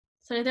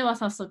それでは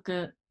早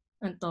速、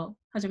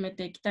始め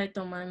ていきたい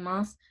と思い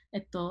ます。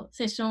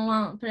セッショ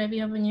ン1、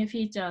Preview of New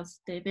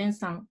Features でベン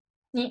さん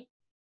に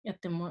やっ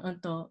ても、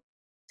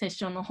セッ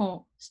ションの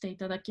方してい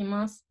ただき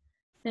ます。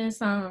ベン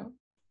さん。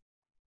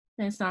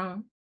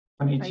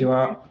こんにち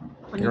は。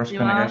よろし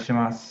くお願いし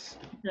ます。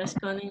よろし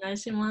くお願い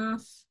しま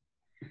す。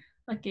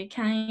Okay,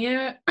 can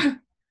you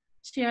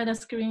share the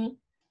screen?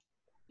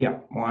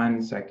 Yeah,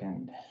 1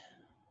 second.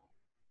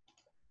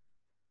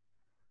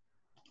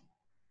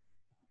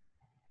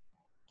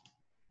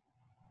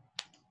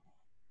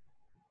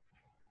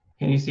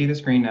 Can you see the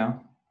screen now?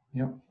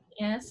 Yep.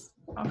 Yes.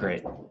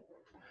 Great.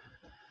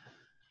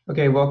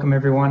 Okay, welcome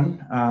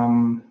everyone.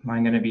 I'm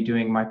going to be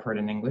doing my part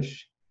in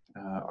English,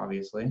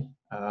 obviously.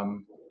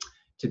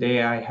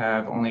 Today I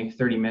have only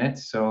 30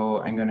 minutes,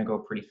 so I'm going to go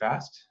pretty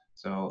fast.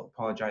 So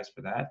apologize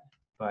for that,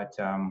 but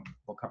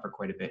we'll cover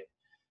quite a bit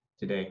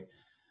today.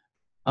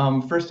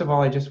 First of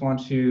all, I just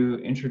want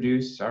to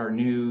introduce our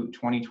new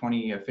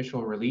 2020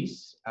 official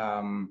release.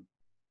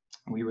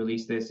 We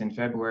released this in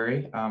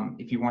February.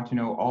 If you want to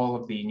know all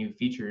of the new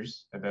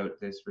features about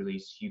this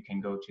release, you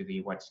can go to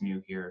the What's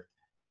New here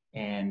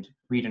and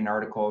read an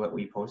article that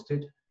we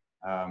posted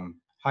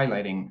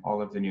highlighting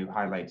all of the new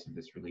highlights of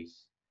this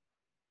release.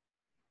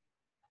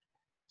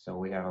 So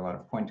we have a lot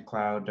of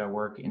point-to-cloud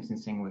work,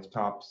 instancing with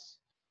TOPS,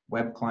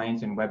 web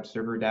clients and web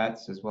server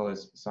DATs, as well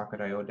as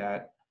Socket.io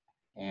DAT,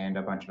 and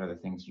a bunch of other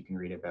things you can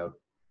read about.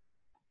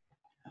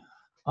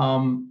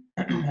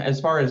 As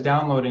far as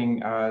downloading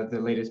the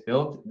latest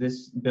build,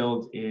 this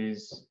build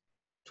is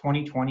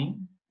 2020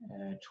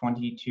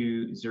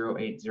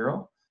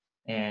 22080,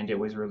 and it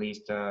was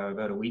released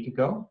about a week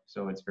ago,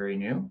 so it's very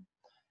new.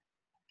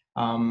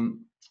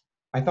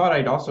 I thought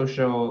I'd also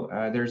show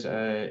there's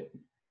a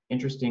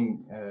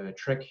interesting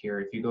trick here.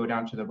 If you go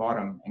down to the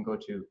bottom and go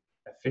to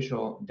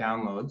official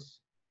downloads,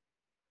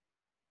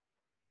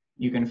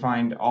 you can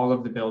find all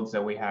of the builds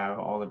that we have,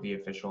 all of the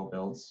official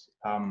builds.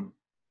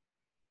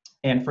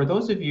 And for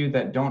those of you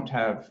that don't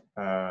have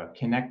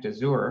Connect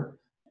Azure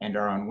and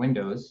are on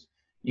Windows,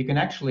 you can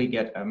actually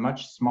get a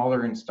much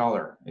smaller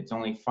installer. It's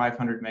only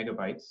 500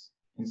 megabytes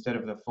instead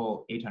of the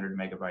full 800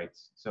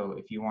 megabytes. So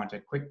if you want a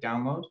quick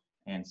download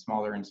and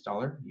smaller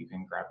installer, you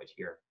can grab it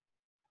here.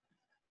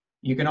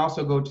 You can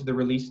also go to the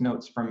release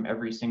notes from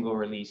every single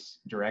release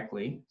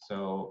directly.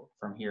 So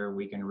from here,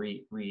 we can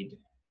read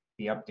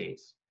the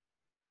updates.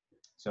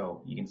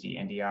 So you can see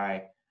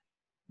NDI,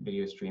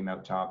 video stream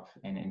out top,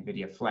 and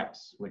Nvidia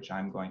Flex, which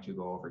I'm going to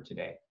go over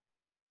today.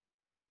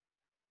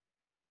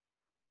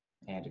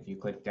 And if you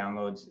click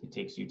downloads, it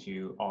takes you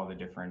to all the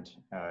different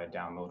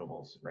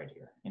downloadables right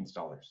here,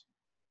 installers.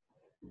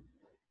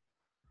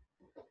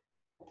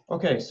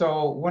 Okay,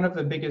 so one of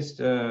the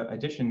biggest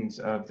additions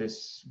of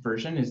this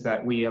version is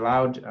that we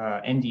allowed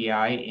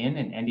NDI in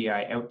and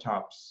NDI out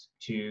tops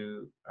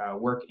to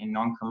work in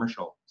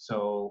non-commercial.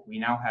 So we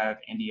now have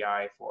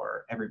NDI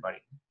for everybody.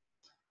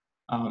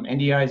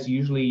 NDI is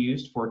usually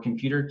used for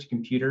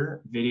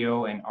computer-to-computer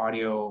video and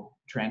audio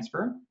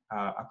transfer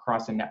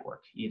across a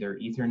network, either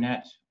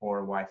Ethernet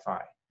or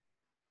Wi-Fi.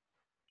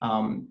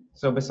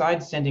 So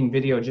besides sending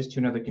video just to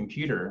another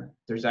computer,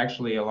 there's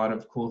actually a lot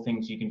of cool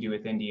things you can do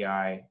with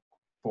NDI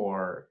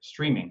for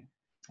streaming.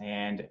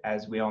 And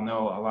as we all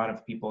know, a lot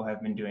of people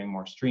have been doing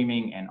more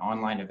streaming and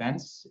online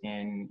events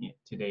in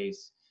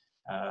today's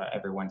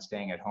everyone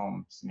staying at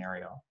home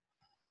scenario.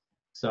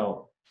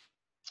 So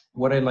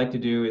what I'd like to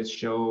do is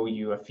show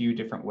you a few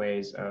different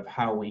ways of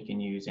how we can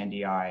use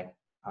NDI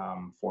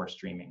for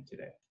streaming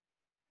today.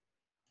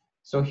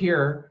 So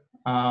here,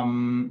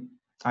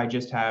 I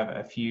just have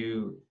a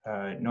few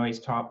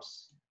noise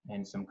tops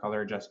and some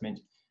color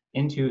adjustment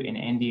into an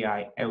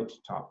NDI out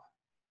top.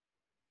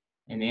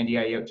 In the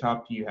NDI out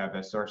top, you have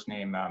a source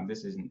name.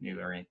 This isn't new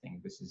or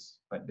anything.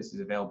 But this is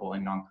available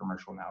in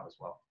non-commercial now as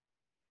well.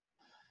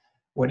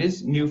 What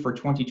is new for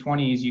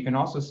 2020 is you can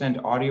also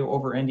send audio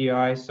over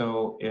NDI.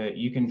 So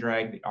you can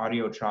drag the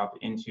audio chop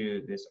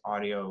into this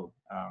audio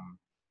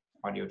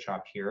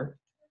chop here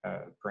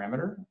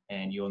parameter,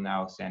 and you'll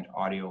now send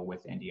audio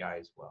with NDI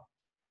as well.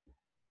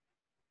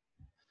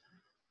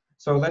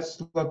 So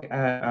let's look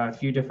at a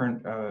few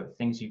different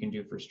things you can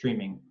do for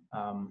streaming.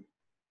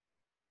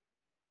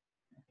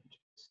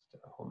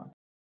 Hold on.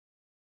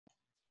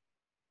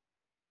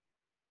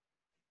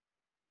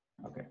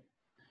 Okay.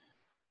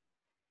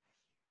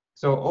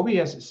 So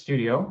OBS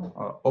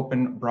Studio,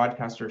 Open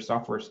Broadcaster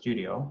Software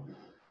Studio,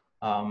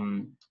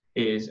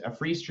 is a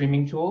free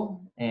streaming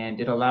tool,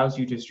 and it allows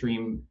you to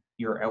stream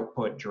your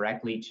output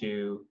directly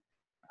to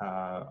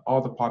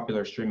all the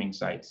popular streaming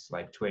sites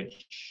like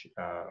Twitch,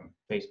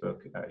 Facebook,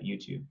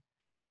 YouTube.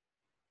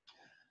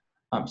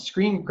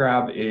 Screen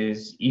grab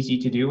is easy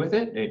to do with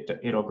it.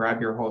 It'll grab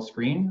your whole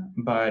screen,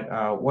 but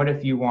what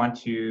if you want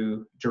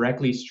to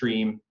directly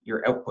stream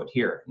your output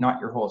here, not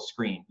your whole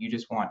screen? You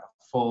just want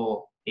a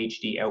full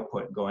HD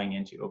output going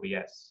into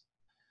OBS.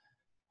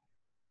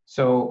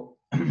 So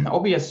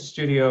OBS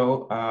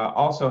Studio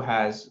also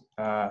has,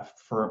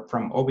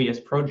 from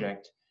OBS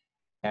Project,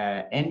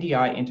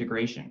 NDI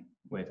integration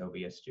with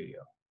OBS Studio.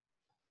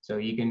 So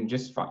you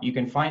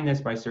can find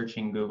this by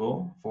searching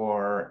Google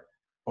for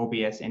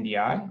OBS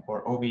NDI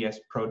or OBS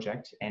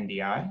Project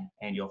NDI,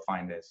 and you'll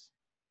find this.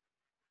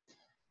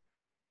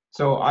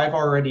 So I've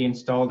already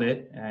installed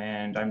it,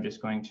 and I'm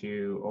just going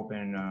to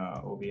open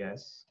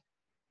OBS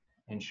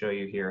and show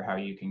you here how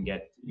you can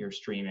get your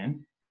stream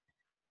in.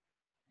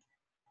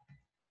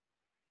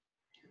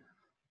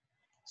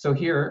 So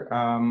here,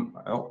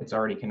 oh, it's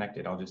already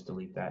connected. I'll just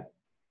delete that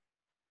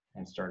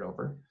and start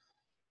over.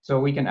 So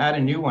we can add a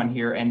new one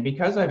here, and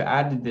because I've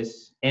added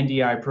this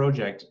NDI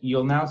project,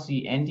 you'll now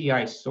see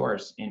NDI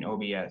source in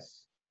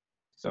OBS.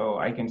 So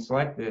I can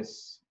select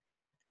this,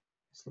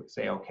 let's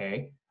say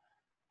OK.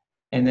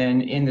 And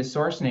then in the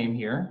source name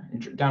here,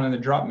 down in the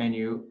drop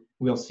menu,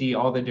 we'll see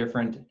all the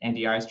different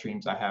NDI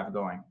streams I have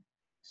going.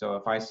 So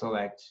if I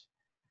select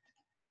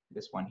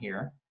this one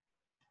here,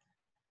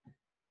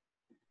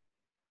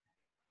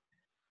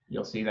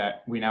 you'll see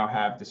that we now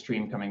have the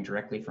stream coming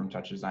directly from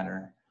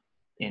TouchDesigner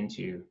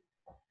into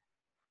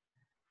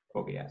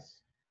OBS.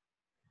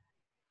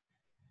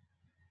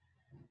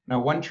 Now,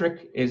 one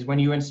trick is when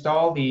you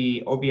install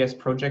the OBS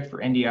project for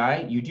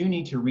NDI, you do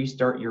need to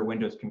restart your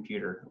Windows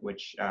computer,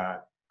 which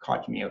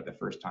caught me out the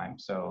first time.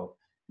 So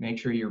make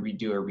sure you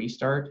redo a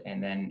restart,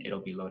 and then it'll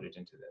be loaded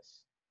into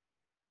this.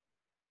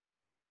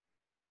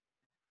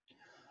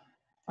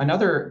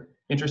 Another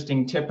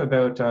interesting tip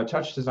about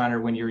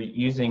TouchDesigner when you're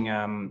using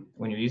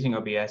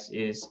OBS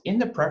is in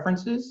the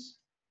preferences.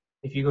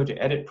 If you go to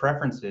Edit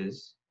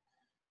Preferences,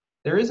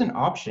 there is an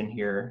option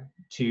here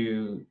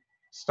to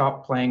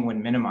stop playing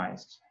when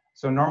minimized.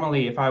 So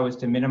normally, if I was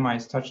to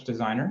minimize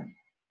TouchDesigner,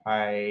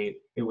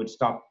 it would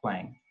stop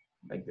playing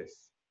like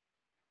this.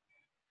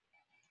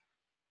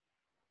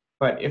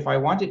 But if I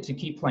want it to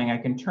keep playing, I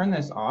can turn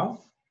this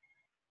off,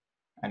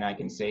 and I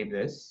can save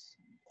this,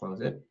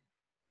 close it.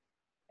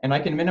 And I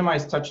can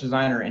minimize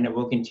TouchDesigner, and it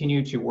will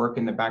continue to work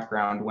in the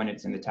background when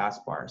it's in the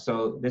taskbar.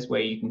 So this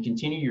way, you can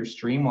continue your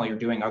stream while you're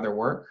doing other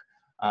work,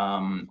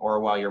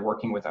 or while you're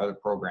working with other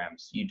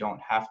programs. You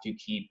don't have to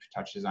keep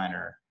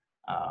TouchDesigner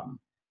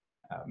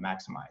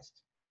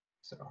maximized.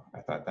 So I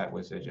thought that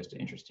was just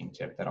an interesting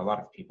tip that a lot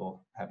of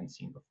people haven't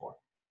seen before.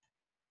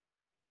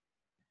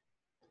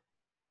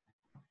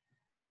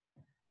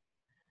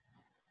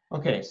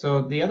 Okay,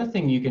 so the other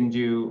thing you can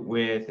do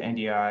with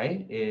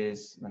NDI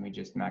is, let me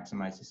just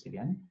maximize this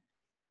again,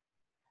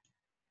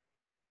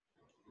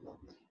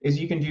 is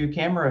you can do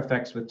camera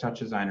effects with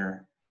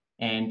TouchDesigner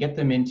and get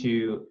them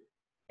into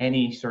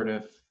any sort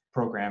of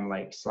program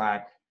like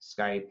Slack,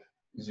 Skype,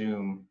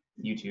 Zoom,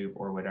 YouTube,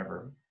 or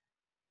whatever.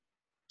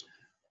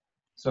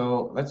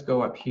 So let's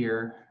go up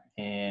here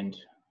and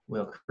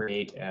we'll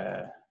create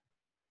a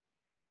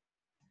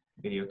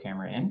video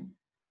camera in.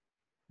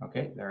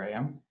 Okay, there I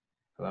am.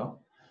 Hello.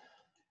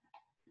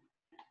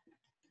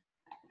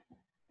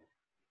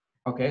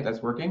 Okay,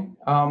 that's working.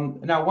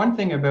 Now, one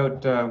thing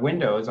about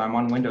Windows, I'm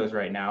on Windows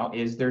right now,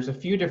 is there's a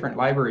few different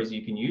libraries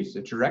you can use. The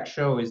Direct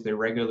Show is the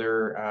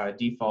regular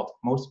default,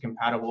 most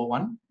compatible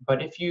one.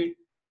 But if you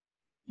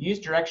use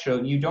Direct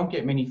Show, you don't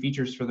get many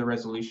features for the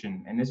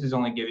resolution. And this is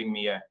only giving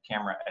me a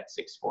camera at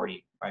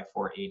 640 by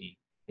 480.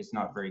 It's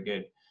not very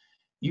good.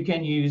 You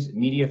can use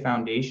Media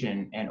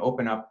Foundation and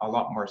open up a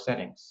lot more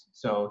settings.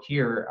 So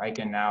here I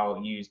can now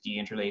use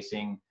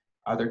deinterlacing,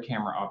 other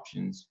camera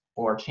options,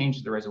 or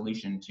change the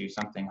resolution to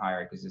something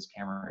higher because this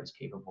camera is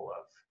capable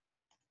of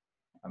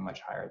a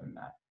much higher than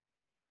that.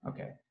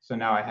 Okay, so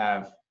now I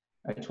have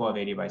a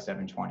 1280 by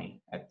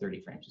 720 at 30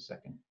 frames a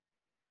second.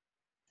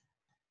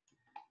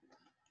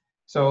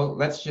 So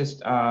let's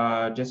just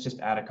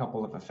add a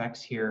couple of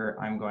effects here.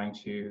 I'm going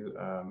to,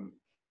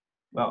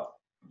 well,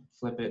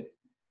 flip it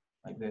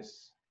like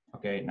this.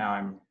 Okay, now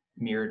I'm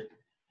mirrored.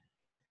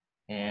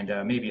 And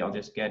maybe I'll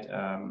just get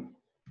an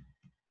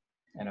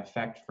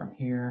effect from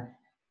here.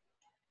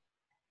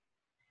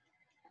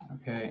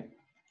 Okay.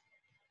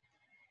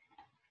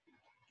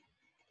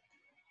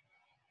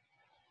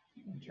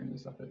 Let me turn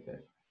this up a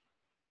bit.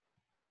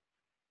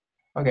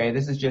 Okay,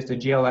 this is just a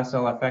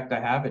GLSL effect I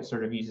have. It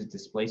sort of uses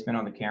displacement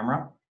on the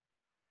camera.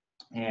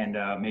 And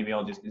maybe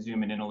I'll just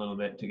zoom it in a little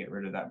bit to get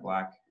rid of that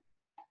black.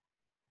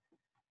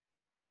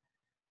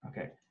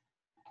 Okay.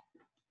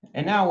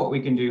 And now what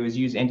we can do is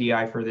use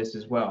NDI for this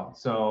as well.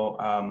 So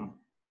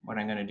what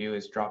I'm going to do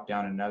is drop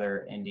down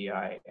another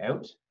NDI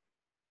out.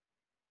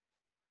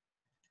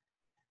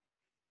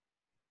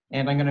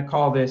 And I'm going to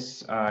call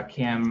this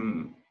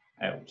cam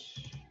out.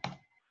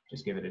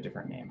 Just give it a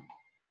different name.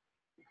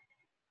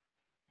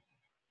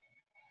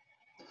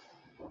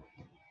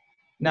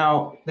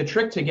 Now, the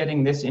trick to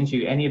getting this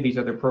into any of these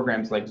other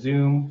programs like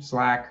Zoom,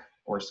 Slack,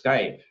 or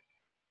Skype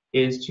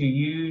is to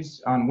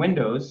use on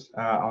Windows,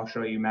 I'll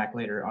show you Mac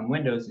later, on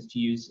Windows is to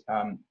use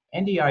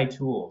NDI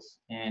tools.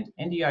 And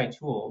NDI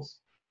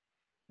tools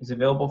is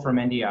available from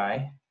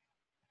NDI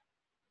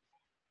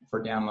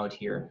for download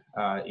here.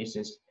 It's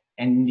just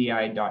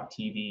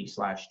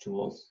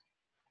ndi.tv/tools.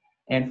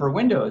 And for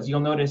Windows, you'll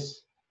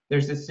notice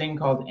there's this thing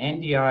called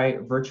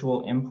NDI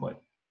virtual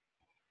input.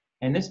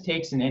 And this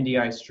takes an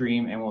NDI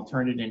stream and will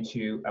turn it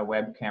into a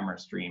web camera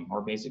stream,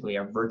 or basically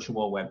a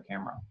virtual web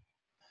camera.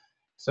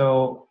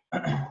 So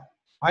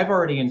I've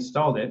already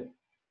installed it.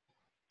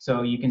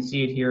 So you can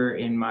see it here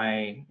in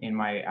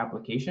my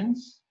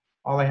applications.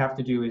 All I have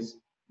to do is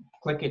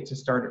click it to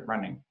start it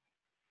running.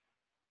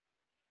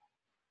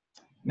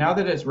 Now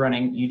that it's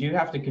running, you do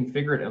have to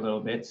configure it a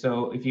little bit.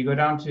 So if you go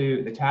down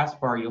to the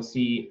taskbar, you'll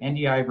see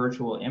NDI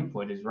virtual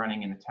input is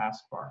running in the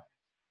taskbar.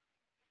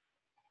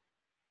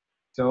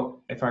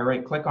 So if I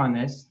right click on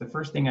this, the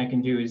first thing I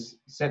can do is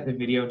set the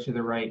video to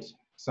the right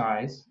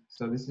size.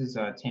 So this is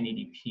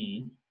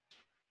 1080p.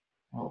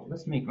 Oh,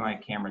 let's make my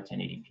camera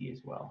 1080p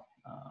as well.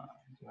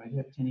 Do I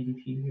have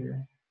 1080p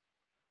here?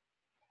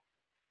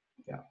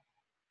 Yeah.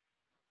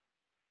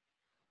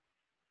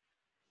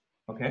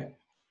 Okay.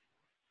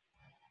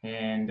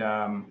 And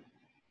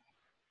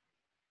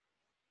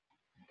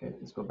okay,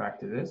 let's go back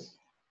to this.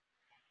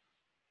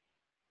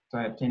 So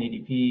I have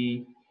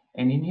 1080p,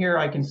 and in here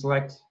I can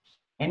select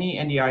any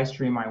NDI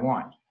stream I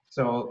want.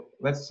 So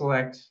let's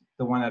select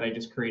the one that I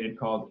just created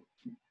called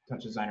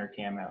TouchDesigner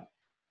CamL.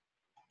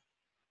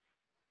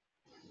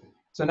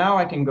 So now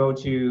I can go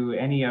to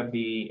any of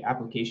the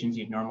applications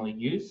you'd normally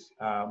use.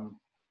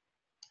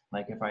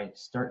 Like if I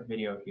start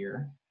video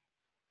here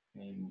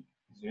in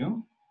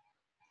Zoom,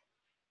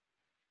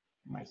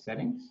 my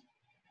settings,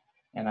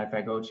 and if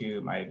I go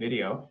to my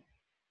video,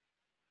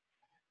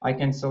 I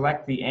can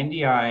select the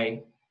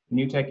NDI,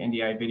 NewTek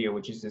NDI video,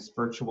 which is this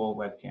virtual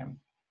webcam.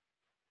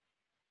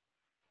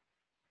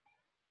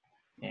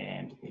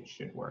 And it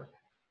should work.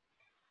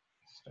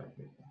 Start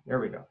video. There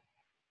we go.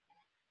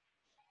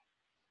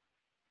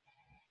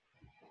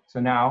 So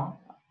now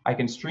I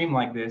can stream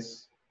like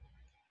this,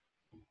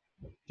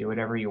 do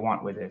whatever you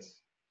want with this.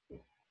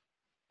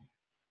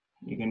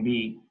 You can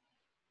be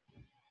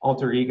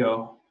alter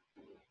ego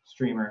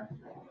streamer.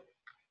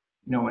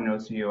 No one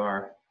knows who you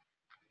are.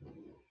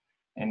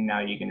 And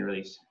now you can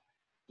really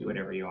do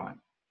whatever you want.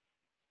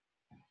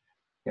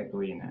 Get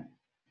greedy in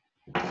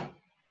that.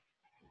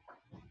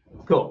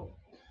 Cool.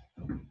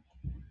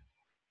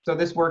 So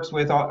this works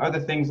with other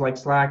things like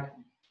Slack,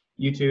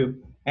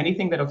 YouTube,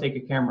 anything that'll take a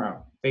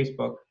camera,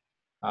 Facebook,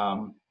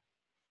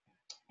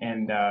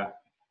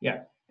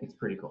 yeah, it's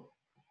pretty cool.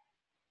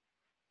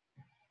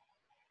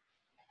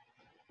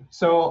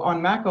 So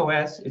on Mac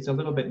OS, it's a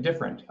little bit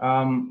different.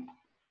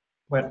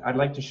 But I'd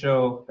like to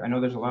show, I know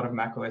there's a lot of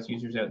Mac OS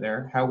users out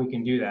there, how we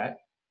can do that.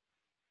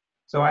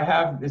 So I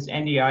have this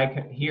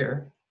NDI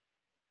here.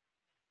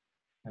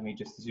 Let me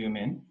just zoom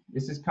in.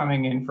 This is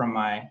coming in from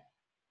my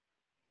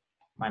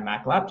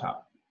Mac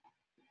laptop.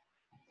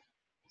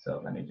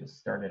 So let me just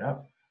start it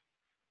up.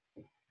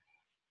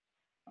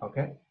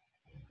 Okay.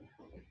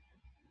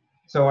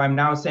 So I'm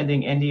now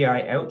sending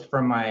NDI out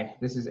from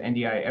this is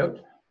NDI out,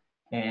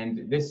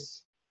 and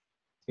this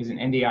is an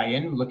NDI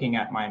in looking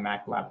at my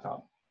Mac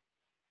laptop.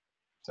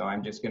 So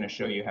I'm just going to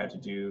show you how to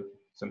do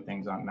some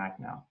things on Mac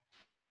now.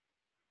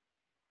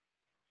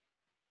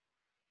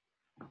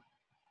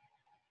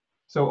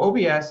 So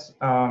OBS,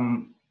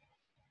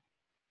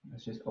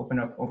 let's just open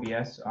up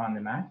OBS on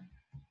the Mac.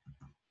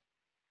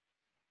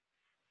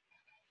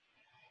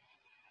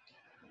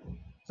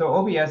 So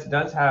OBS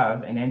does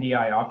have an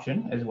NDI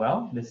option as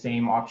well, the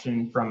same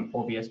option from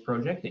OBS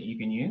project that you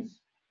can use.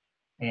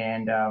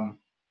 And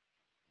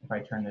if I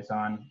turn this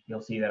on,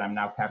 you'll see that I'm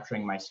now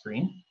capturing my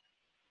screen.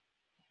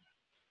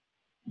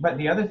 But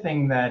the other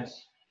thing that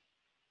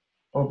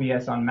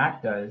OBS on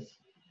Mac does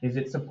is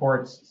it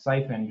supports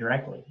Siphon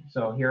directly.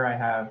 So here I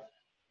have,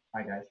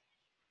 hi guys,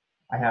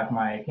 I have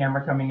my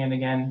camera coming in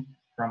again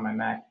from my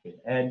Mac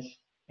Edge,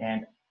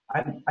 and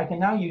I can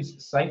now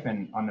use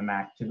Siphon on the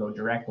Mac to go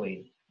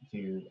directly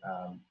to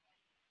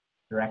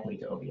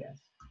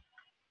OBS.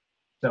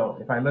 So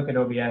if I look at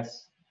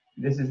OBS,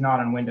 this is not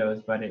on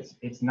Windows, but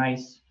it's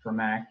nice for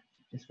Mac.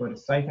 Just go to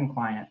Siphon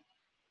Client,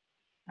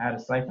 add a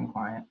Siphon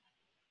Client,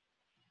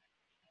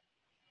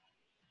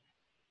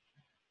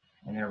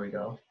 and there we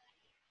go.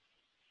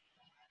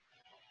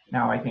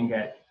 Now I can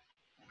get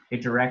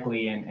it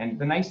directly in. And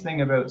the nice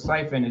thing about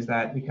Siphon is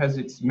that because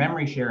it's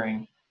memory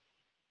sharing,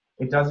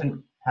 it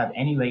doesn't have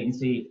any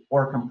latency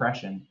or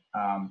compression.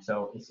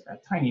 So it's a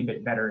tiny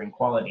bit better in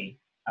quality.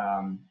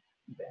 The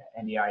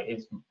NDI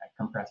is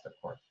compressed, of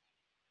course.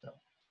 So.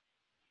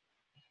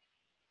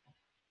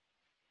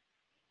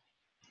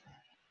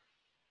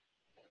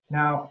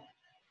 Now,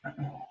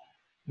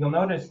 you'll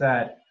notice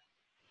that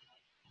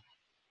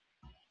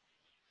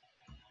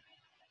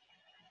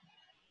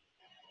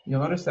in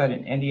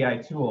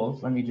NDI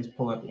tools, let me just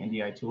pull up the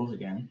NDI tools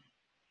again.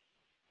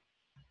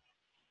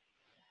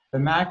 The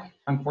Mac,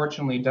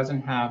 unfortunately,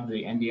 doesn't have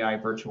the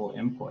NDI virtual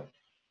input.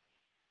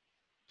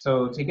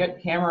 So to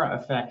get camera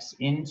effects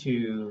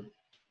into,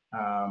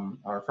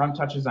 or from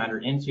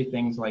TouchDesigner into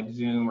things like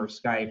Zoom or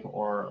Skype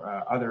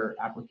or other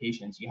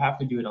applications, you have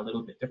to do it a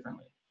little bit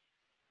differently.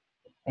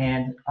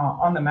 And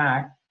on the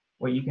Mac,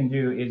 what you can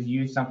do is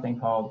use something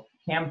called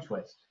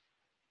CamTwist.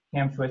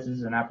 CamTwist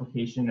is an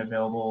application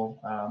available,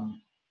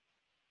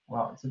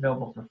 well, it's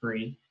available for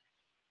free.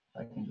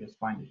 I can just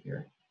find it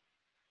here.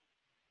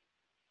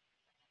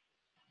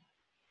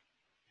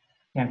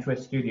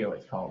 CamTwist Studio,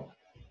 it's called.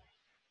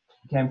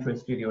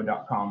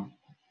 CamTwistStudio.com.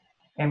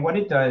 And what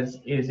it does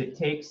is it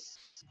takes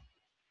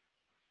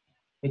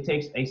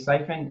a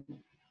siphon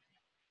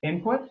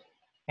input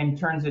and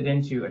turns it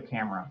into a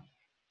camera.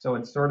 So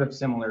it's sort of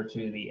similar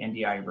to the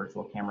NDI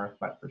virtual camera,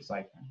 but for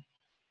siphon.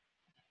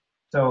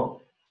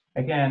 So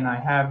again, I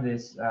have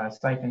this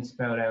siphon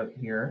spout out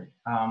here.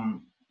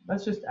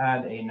 Let's just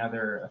add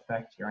another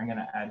effect here. I'm going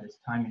to add this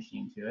time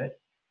machine to it.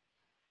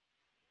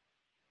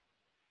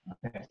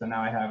 Okay, so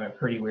now I have a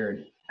pretty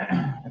weird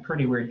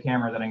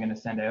camera that I'm going to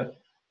send out.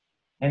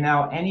 And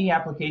now any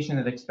application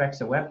that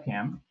expects a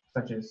webcam,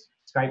 such as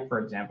Skype, for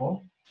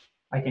example,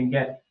 I can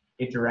get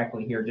it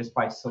directly here just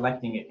by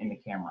selecting it in the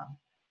camera.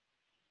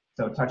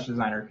 So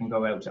TouchDesigner can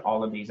go out to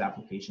all of these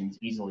applications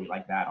easily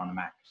like that on a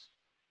Mac.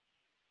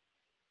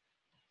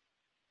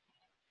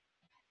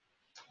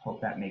 Hope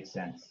that makes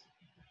sense.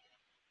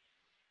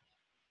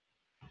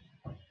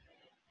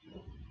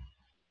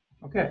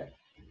 Okay.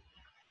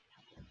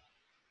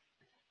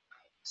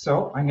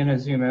 So I'm going to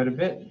zoom out a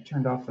bit,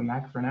 turned off the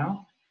Mac for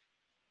now.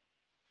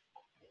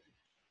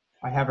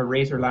 I have a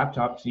Razer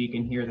laptop, so you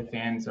can hear the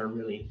fans are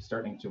really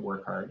starting to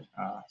work hard.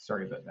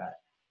 Sorry about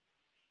that.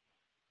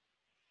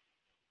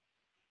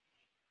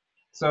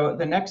 So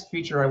the next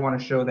feature I want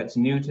to show that's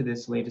new to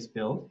this latest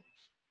build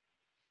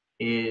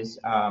is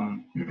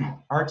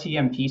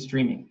RTMP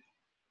streaming.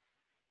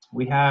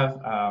 We've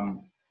always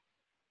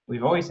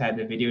had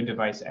the video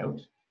device out.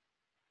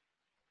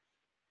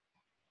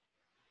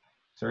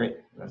 Sorry,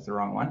 that's the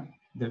wrong one.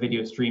 The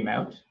video stream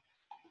out.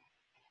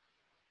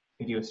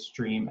 Video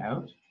stream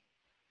out.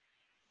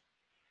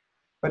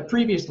 But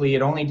previously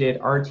it only did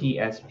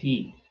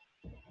RTSP.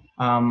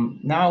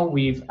 Now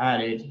we've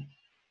added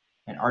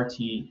an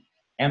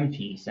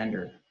RTMP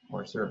sender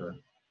or server.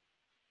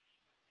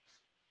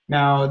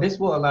 Now this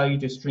will allow you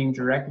to stream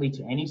directly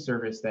to any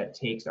service that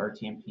takes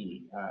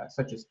RTMP,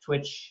 such as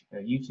Twitch,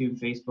 YouTube,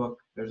 Facebook.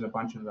 There's a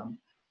bunch of them.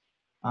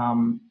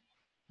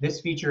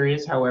 This feature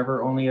is,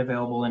 however, only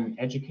available in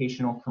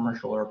educational,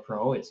 commercial, or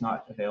pro. It's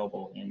not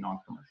available in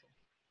non-commercial.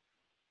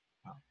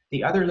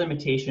 The other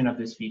limitation of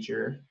this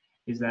feature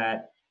is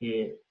that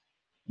it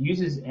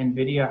uses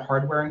Nvidia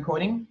hardware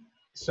encoding,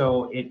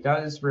 so it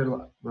does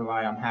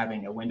rely on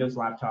having a Windows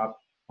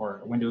laptop or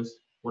a Windows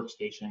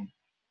workstation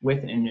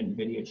with an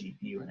Nvidia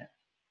GPU in it,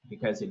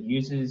 because it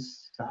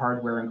uses the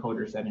hardware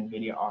encoders that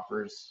Nvidia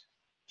offers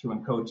to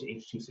encode to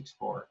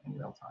H.264 in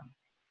real time.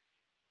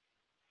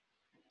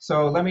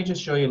 So let me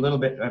just show you a little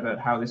bit about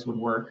how this would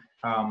work.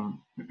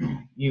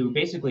 You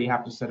basically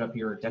have to set up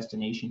your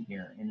destination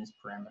here in this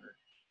parameter.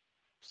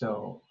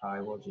 So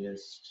I will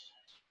just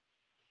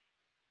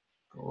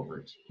go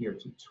over here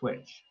to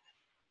Twitch.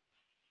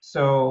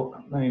 So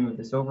let me move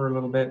this over a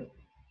little bit.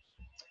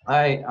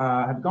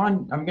 I'm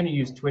going to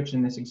use Twitch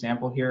in this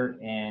example here,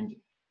 and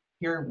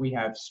here we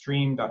have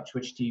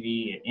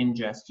stream.twitch.tv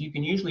ingest. You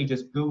can usually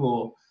just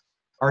Google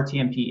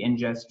RTMP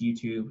ingest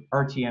YouTube,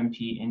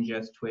 RTMP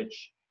ingest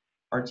Twitch,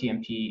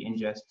 RTMP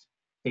ingest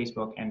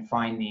Facebook, and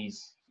find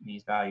these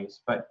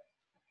values. But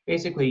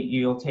basically,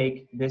 you'll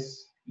take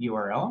this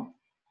URL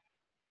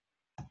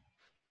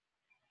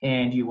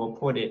and you will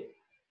put it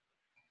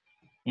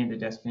in the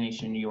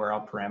destination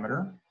URL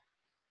parameter.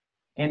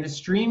 And the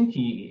stream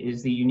key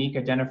is the unique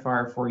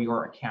identifier for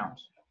your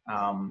account.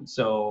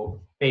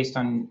 So based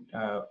on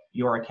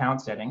your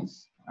account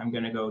settings, I'm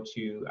going to go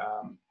to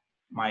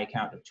my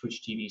account of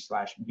Twitch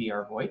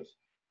TV/BRVoigt.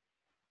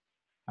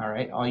 All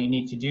right, all you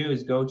need to do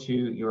is go to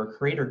your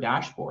creator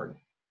dashboard.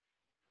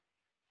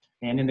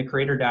 And in the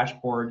creator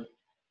dashboard,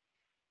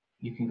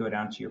 you can go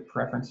down to your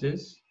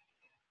preferences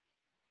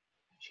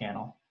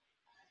channel,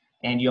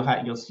 and you'll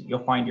find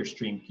your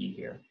stream key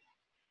here.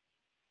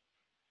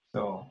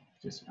 So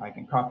I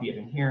can copy it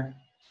in here,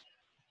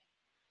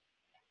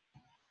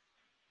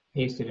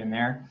 paste it in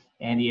there,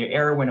 and the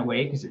error went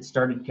away because it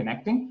started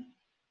connecting.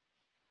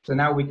 So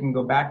now we can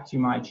go back to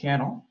my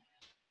channel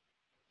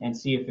and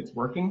see if it's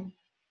working.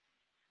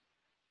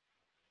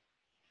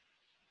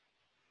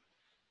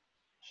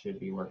 Should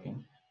be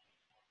working.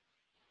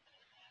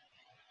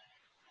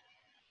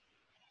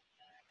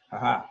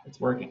 Aha, it's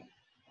working.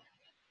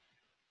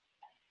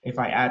 If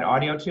I add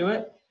audio to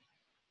it,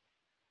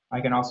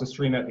 I can also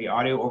stream out the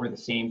audio over the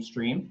same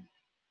stream.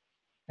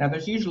 Now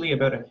there's usually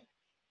about a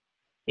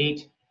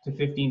 8 to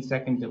 15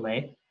 second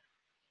delay.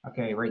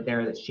 Okay, right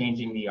there, that's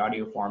changing the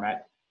audio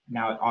format.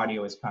 Now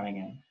audio is coming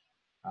in.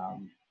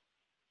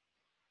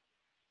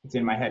 It's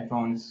in my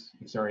headphones.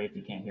 I'm sorry if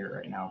you can't hear it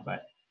right now,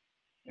 but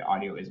the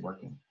audio is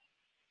working.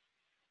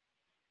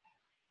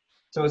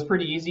 So it's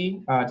pretty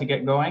easy to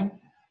get going.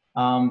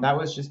 That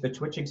was just the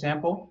Twitch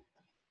example.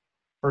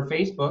 For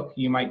Facebook,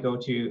 you might go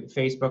to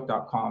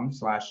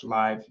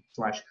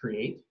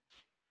facebook.com/live/create.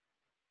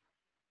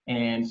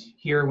 And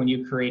here, when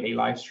you create a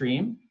live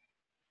stream,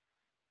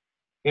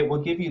 it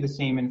will give you the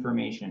same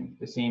information,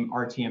 the same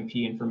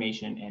RTMP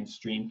information and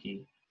stream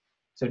key.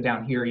 So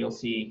down here, you'll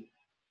see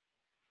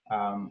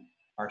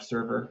our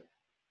server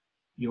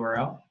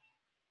URL.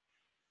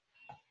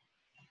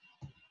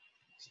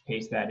 Just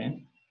paste that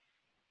in.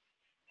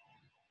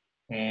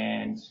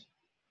 and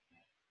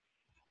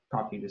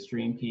copy the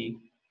stream key.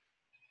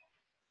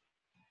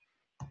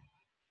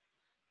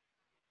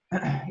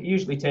 It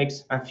usually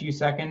takes a few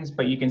seconds,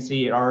 but you can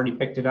see it already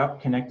picked it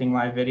up, connecting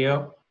live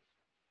video.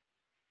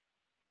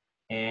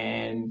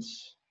 And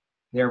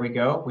there we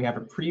go. We have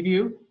a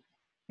preview.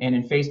 And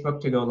in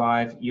Facebook to go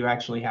live, you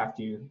actually have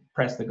to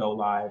press the go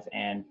live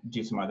and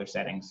do some other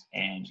settings,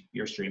 and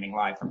you're streaming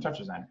live from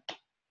TouchDesigner.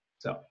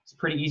 So it's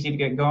pretty easy to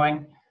get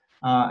going.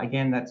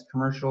 Again, that's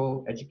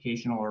commercial,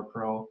 educational, or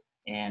pro,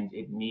 and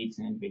it needs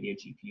an Nvidia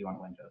GPU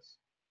on Windows.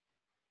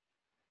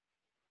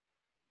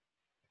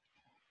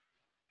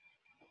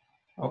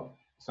 Oh,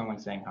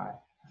 someone's saying hi.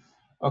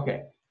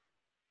 Okay.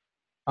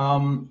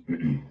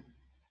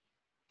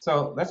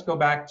 So let's go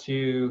back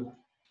to,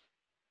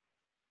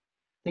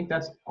 I think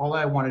that's all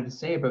I wanted to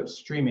say about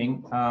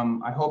streaming.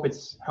 I hope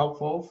it's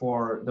helpful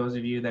for those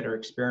of you that are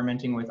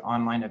experimenting with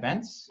online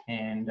events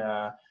and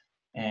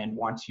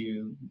want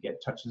to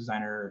get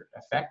TouchDesigner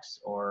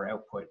effects or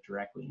output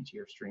directly into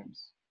your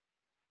streams.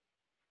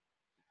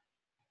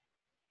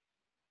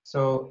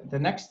 So the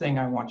next thing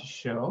I want to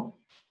show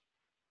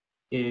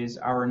is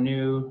our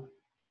new,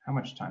 how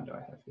much time do I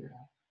have here?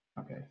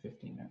 Okay,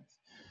 15 minutes.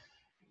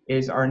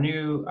 Is our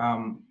new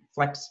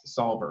Flex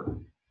solver.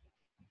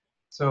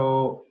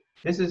 So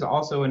this is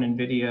also an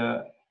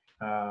NVIDIA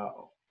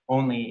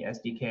only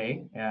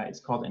SDK. It's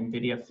called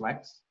Nvidia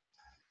Flex.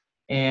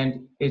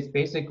 And it's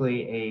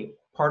basically a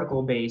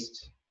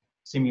particle-based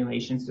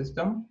simulation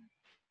system.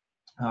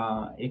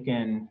 It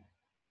can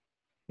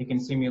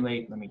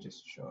simulate, let me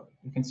just show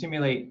it. It can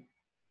simulate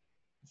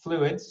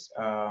fluids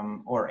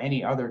or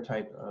any other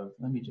type of,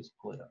 let me just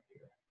pull it up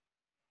here.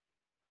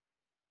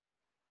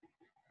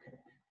 Okay.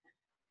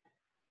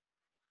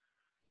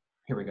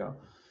 Here we go.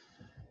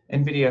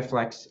 NVIDIA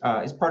Flex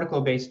is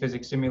particle-based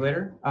physics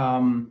simulator.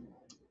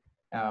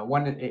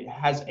 It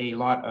has a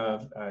lot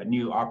of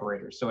new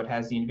operators. So it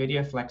has the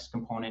NVIDIA Flex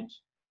component,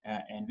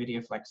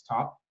 NVIDIA Flex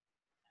top,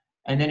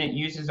 and then it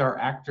uses our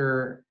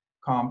actor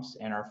comps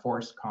and our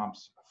force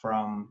comps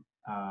from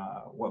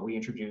what we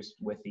introduced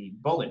with the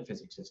bullet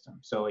physics system.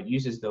 So it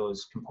uses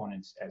those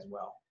components as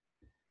well.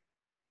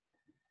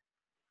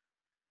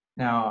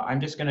 Now, I'm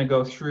just going to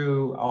go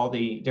through all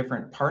the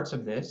different parts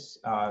of this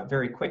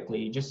very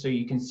quickly, just so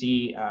you can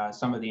see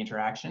some of the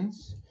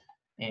interactions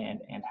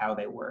and how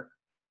they work.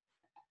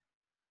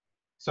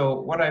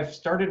 So what I've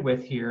started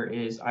with here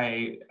is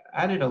I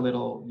added a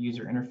little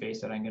user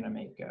interface that I'm going to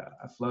make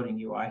a floating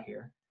UI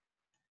here.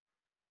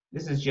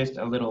 This is just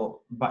a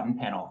little button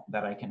panel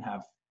that I can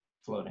have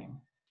floating.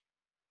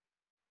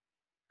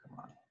 Come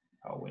on.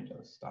 Oh,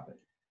 Windows, stop it.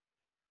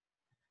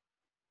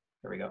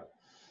 There we go.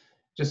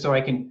 Just so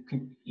I can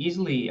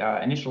easily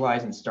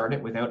initialize and start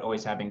it without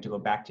always having to go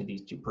back to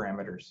these two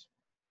parameters.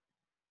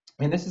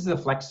 And this is the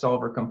Flex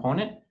Solver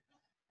component.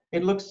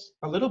 It looks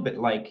a little bit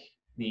like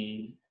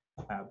the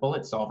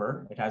bullet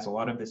solver. It has a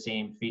lot of the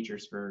same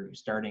features for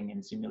starting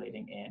and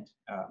simulating and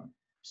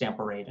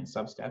sample rate and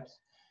substeps.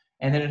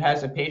 And then it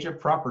has a page of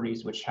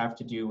properties which have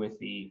to do with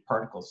the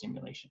particle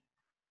simulation.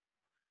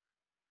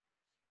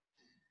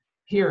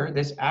 Here,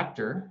 this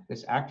actor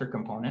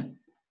component,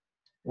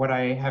 what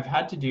I have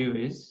had to do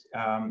is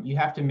you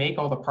have to make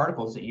all the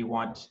particles that you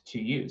want to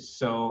use.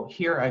 So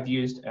here I've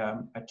used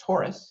a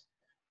torus,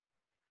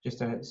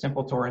 just a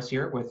simple torus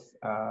here with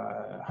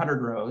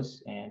 100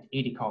 rows and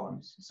 80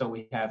 columns. So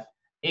we have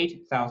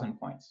 8,000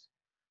 points.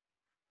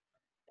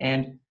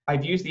 And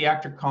I've used the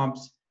actor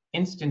comps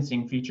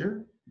instancing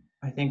feature.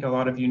 I think a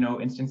lot of you know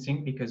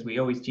instancing because we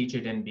always teach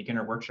it in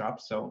beginner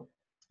workshops. So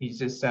you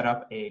just set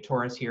up a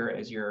torus here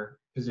as your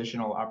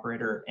positional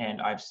operator,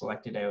 and I've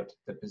selected out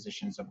the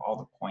positions of all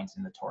the points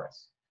in the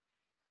torus.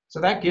 So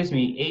that gives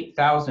me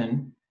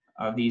 8,000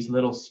 of these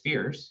little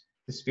spheres.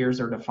 The spheres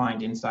are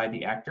defined inside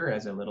the actor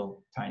as a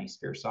little tiny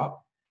sphere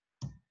sop.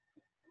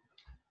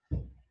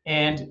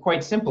 And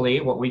quite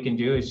simply, what we can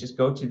do is just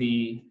go to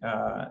the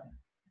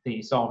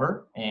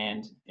solver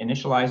and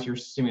initialize your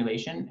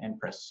simulation and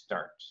press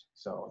start.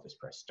 So I'll just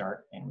press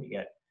start and we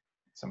get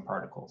some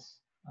particles.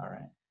 All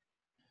right.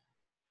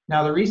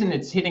 Now the reason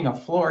it's hitting a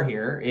floor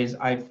here is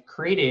I've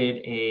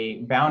created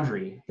a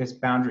boundary,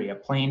 a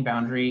plane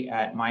boundary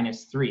at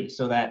 -3,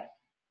 so that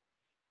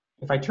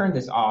if I turn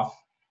this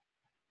off,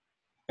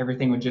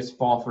 everything would just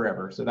fall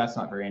forever. So that's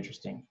not very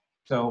interesting.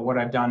 So what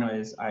I've done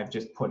is I've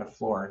just put a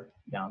floor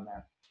down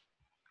there.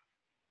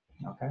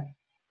 Okay.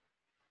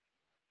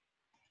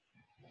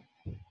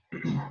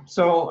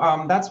 So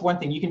that's one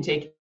thing. You can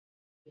take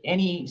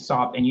any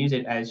SOP and use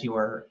it as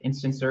your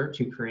instancer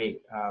to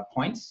create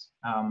points.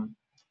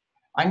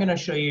 I'm going to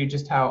show you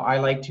just how I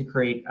like to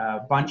create a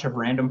bunch of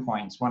random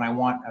points when I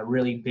want a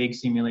really big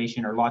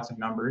simulation or lots of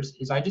numbers,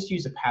 is I just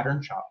use a pattern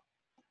chop.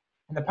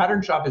 And the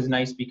pattern chop is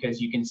nice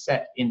because you can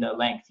set in the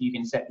length, you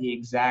can set the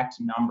exact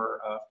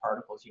number of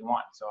particles you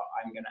want. So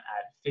I'm going to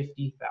add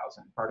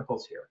 50,000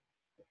 particles here.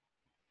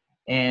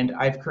 And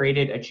I've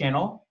created a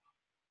channel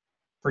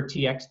for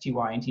TX,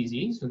 TY, and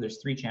TZ. So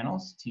there's 3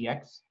 channels,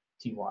 TX,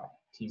 TY,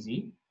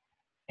 TZ.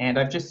 And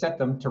I've just set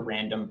them to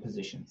random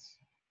positions.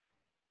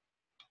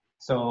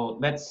 So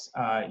let's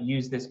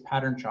use this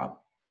pattern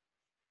chop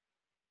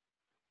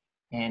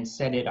and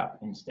set it up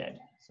instead.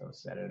 So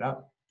set it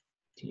up,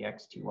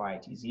 tx, ty,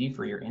 tz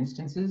for your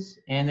instances,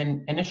 and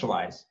then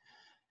initialize.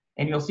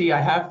 And you'll see I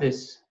have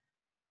this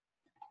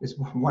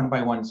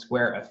 1x1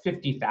 square of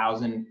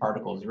 50,000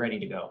 particles ready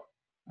to go.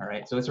 All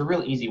right, so it's a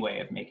real easy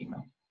way of making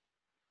them.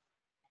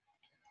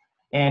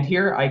 And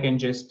here I can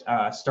just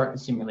start the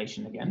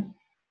simulation again.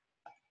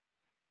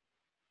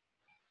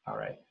 All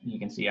right, you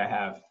can see I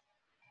have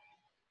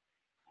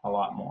a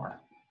lot more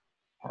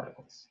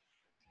particles,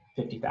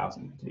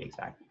 50,000 to be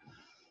exact.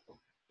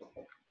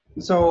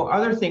 So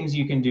other things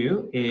you can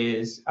do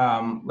is,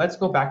 let's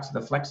go back to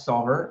the Flex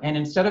solver, and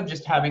instead of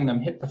just having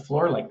them hit the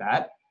floor like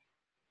that,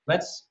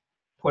 let's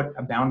put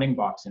a bounding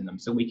box in them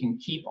so we can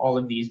keep all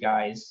of these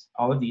guys,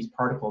 all of these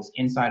particles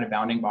inside a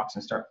bounding box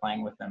and start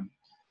playing with them.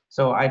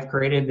 So I've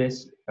created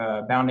this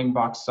bounding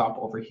box SOP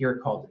over here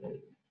called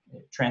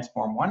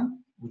Transform 1,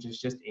 which is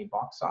just a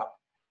box SOP.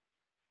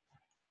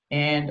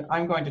 And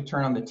I'm going to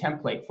turn on the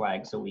template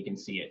flag so we can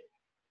see it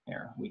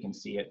there. We can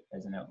see it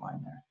as an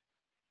outline there.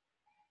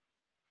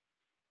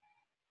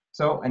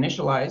 So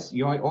initialize,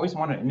 you always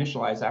want to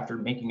initialize after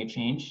making a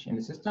change in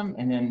the system.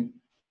 And then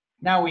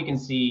now we can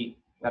see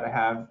that I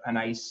have a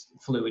nice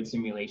fluid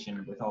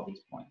simulation with all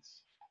these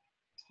points.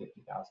 It's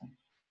 50,000.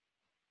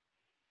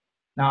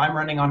 Now I'm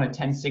running on a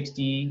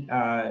 1060,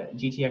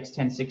 GTX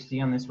 1060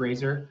 on this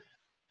Razer.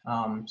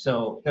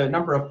 So the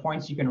number of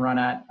points you can run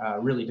at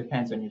really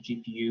depends on your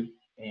GPU.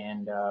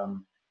 And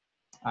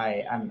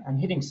I'm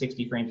hitting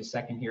 60 frames a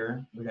second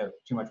here without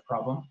too much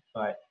problem,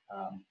 but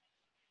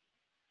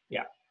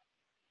yeah,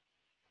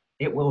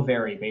 it will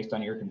vary based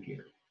on your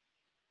computer.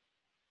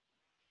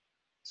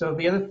 So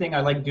the other thing I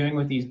like doing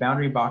with these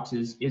boundary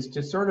boxes is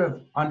to sort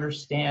of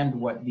understand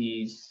what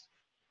these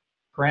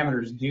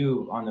parameters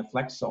do on the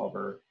Flex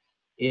solver.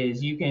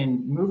 Is you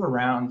can move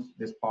around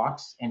this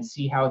box and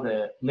see how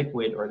the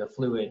liquid or the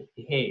fluid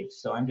behaves.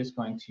 So I'm just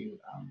going to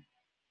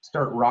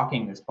start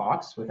rocking this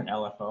box with an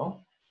LFO.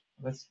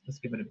 Let's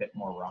give it a bit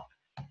more rock.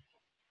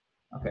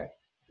 Okay.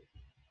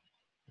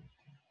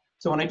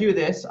 So when I do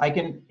this,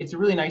 it's a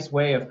really nice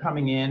way of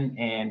coming in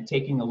and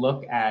taking a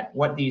look at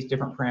what these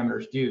different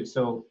parameters do.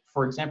 So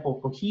for example,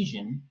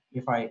 cohesion,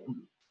 if I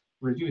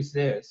reduce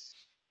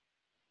this,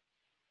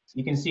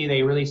 you can see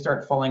they really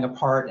start falling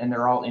apart and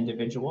they're all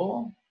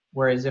individual.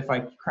 Whereas if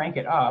I crank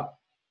it up,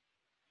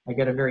 I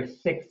get a very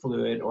thick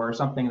fluid or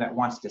something that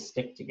wants to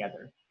stick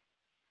together.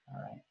 All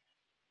right.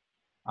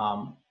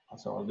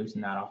 Also, I'll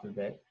loosen that off a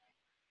bit.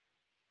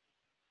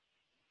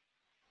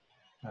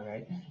 All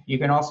right. You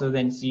can also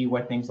then see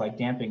what things like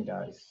damping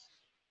does.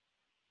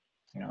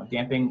 You know,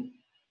 damping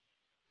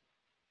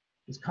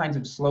is kind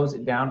of slows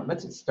it down. It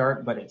lets it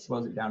start, but it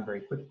slows it down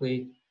very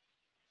quickly.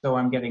 So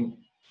I'm getting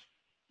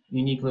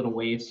unique little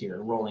waves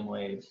here, rolling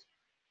waves.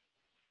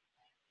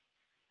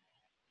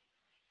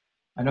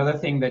 Another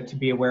thing that to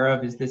be aware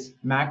of is this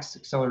max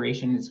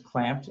acceleration is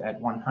clamped at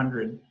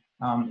 100.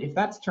 If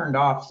that's turned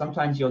off,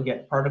 sometimes you'll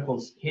get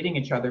particles hitting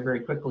each other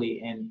very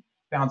quickly and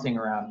bouncing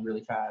around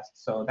really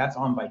fast. So that's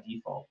on by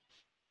default.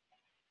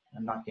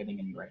 I'm not getting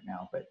any right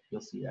now, but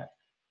you'll see that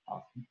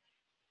often.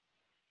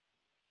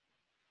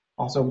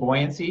 Also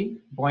buoyancy.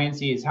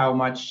 Buoyancy is how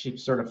much it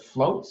sort of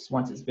floats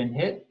once it's been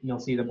hit. You'll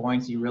see the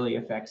buoyancy really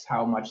affects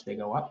how much they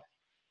go up.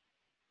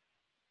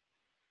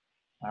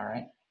 All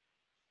right.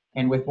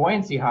 And with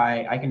buoyancy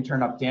high, I can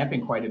turn up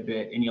damping quite a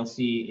bit, and you'll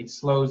see it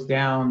slows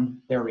down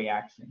their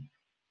reaction.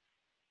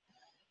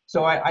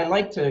 So I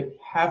like to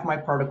have my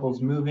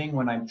particles moving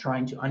when I'm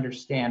trying to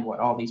understand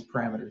what all these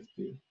parameters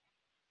do.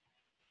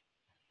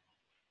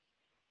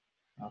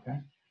 Okay,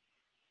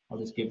 I'll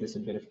just give this a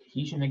bit of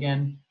cohesion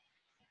again,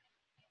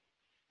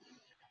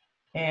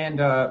 and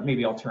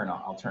maybe I'll turn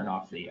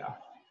off the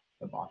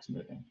box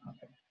moving.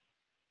 Okay.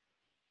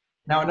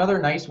 Now another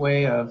nice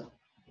way of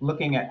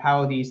looking at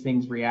how these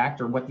things react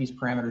or what these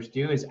parameters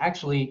do is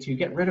actually to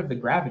get rid of the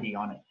gravity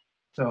on it.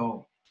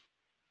 So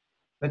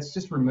let's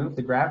just remove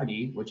the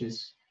gravity, which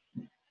is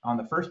on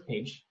the first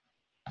page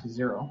to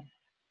 0.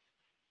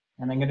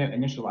 And I'm going to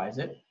initialize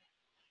it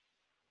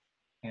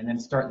and then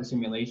start the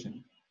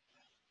simulation.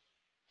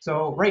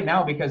 So right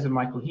now, because of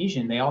my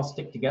cohesion, they all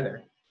stick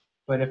together.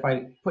 But if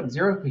I put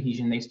 0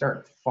 cohesion, they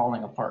start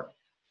falling apart.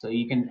 So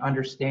you can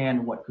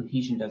understand what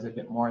cohesion does a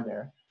bit more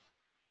there.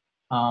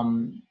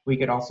 We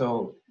could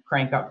also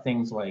crank up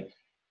things like,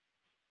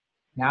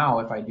 now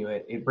if I do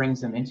it, it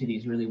brings them into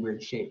these really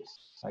weird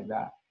shapes like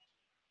that.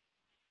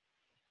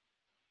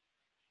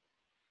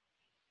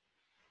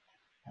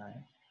 All right.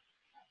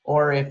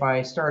 Or if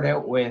I start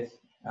out with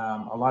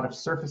a lot of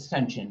surface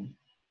tension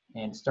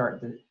and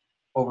start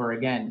over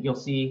again, you'll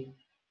see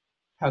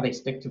how they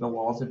stick to the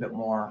walls a bit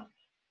more.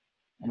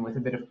 And with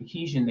a bit of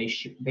cohesion,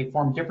 they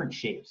form different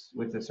shapes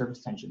with the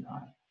surface tension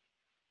high,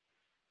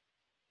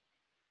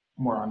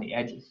 more on the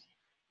edges.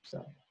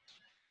 So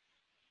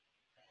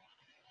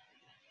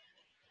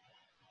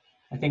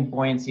I think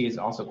buoyancy is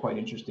also quite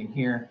interesting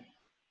here.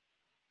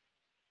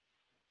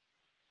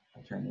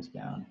 I'll turn this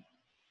down.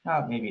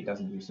 Maybe it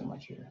doesn't do so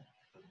much here.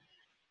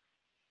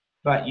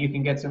 but you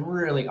can get some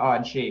really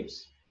odd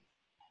shapes,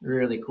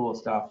 really cool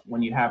stuff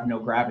when you have no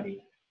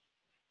gravity.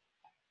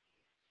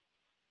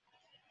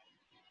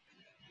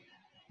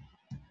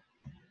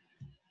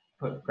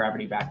 Put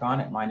gravity back on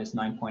at minus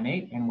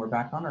 9.8, and we're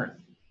back on Earth.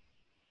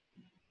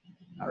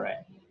 All right.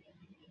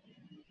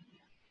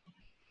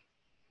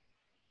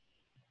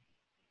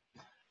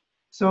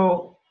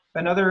 So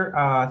another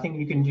thing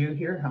you can do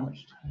here, how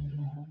much time do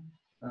I have?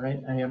 All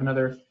right, I have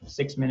another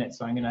 6 minutes,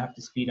 so I'm gonna have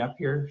to speed up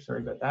here.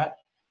 Sorry about that.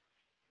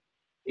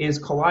 Is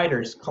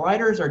colliders.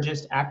 Colliders are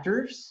just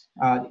actors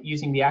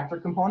using the actor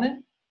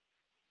component.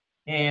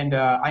 And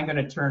I'm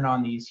gonna turn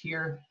on these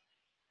here.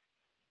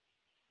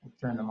 I'll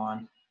turn them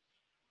on.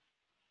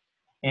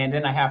 And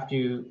then I have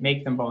to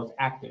make them both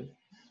active.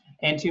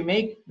 And to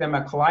make them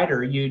a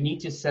collider, you need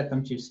to set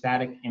them to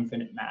static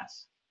infinite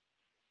mass.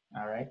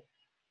 All right.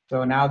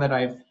 So now that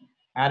I've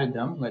added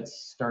them, let's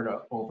start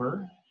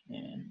over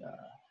and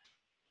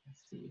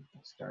let's see,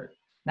 start.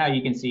 Now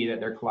you can see that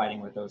they're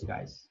colliding with those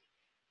guys.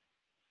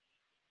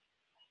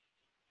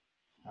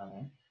 All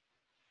right.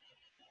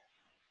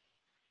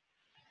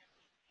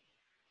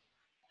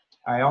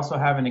 I also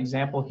have an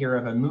example here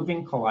of a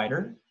moving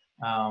collider.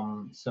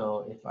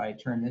 So if I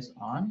turn this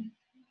on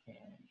and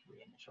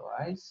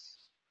reinitialize,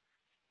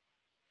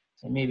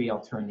 so maybe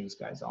I'll turn these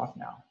guys off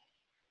now.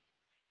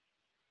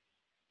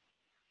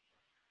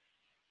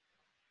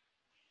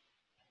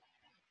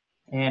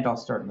 And I'll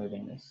start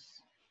moving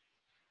this.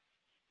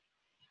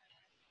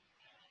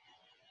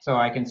 So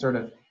I can sort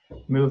of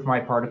move my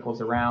particles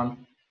around.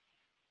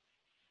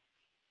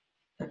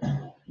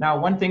 Now,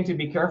 one thing to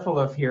be careful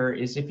of here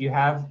is if you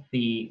have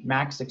the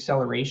max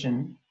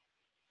acceleration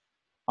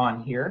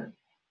on here,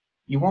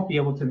 you won't be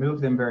able to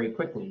move them very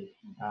quickly.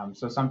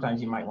 So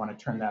sometimes you might want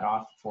to turn that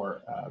off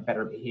for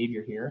better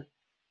behavior here.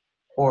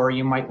 Or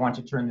you might want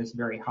to turn this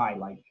very high,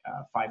 like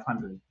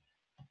 500,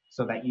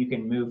 so that you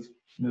can move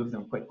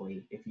them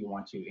quickly if you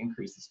want to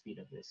increase the speed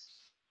of this.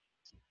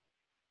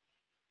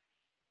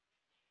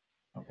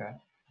 Okay.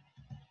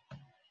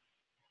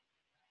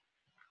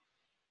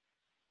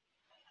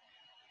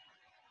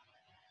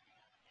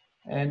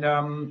 And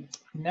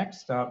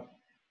next up,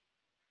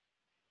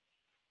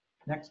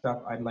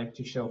 I'd like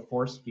to show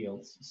force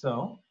fields.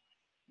 So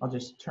I'll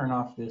just turn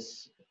off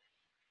this.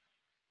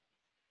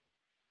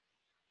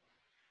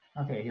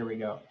 Okay, here we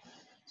go.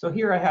 So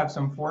here I have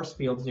some force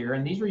fields here,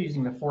 and these are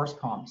using the force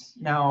comps.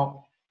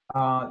 Now,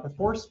 the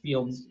force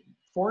fields,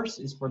 force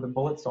is for the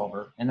bullet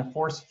solver, and the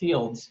force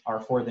fields are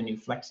for the new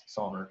flex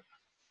solver.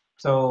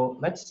 So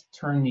let's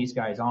turn these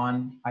guys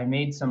on. I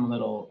made some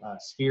little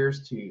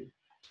spheres to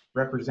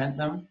represent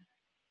them,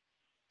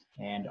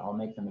 and I'll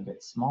make them a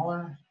bit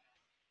smaller.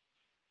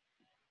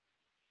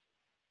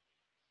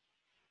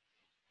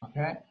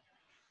 Okay.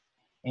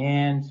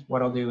 And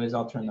what I'll do is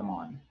I'll turn them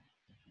on.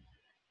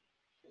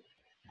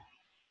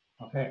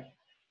 Okay.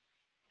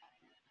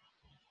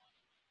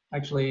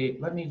 Actually,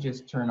 let me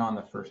just turn on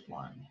the first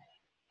one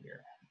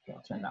here. Okay,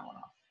 I'll turn that one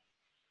off.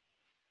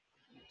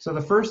 So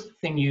the first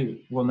thing you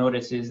will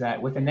notice is that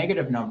with a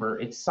negative number,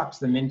 it sucks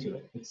them into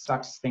it. It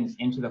sucks things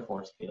into the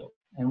force field.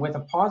 And with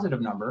a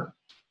positive number,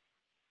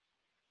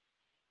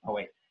 oh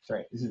wait,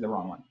 sorry, this is the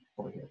wrong one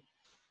over here.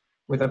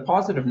 With a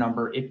positive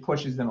number, it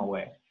pushes them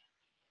away.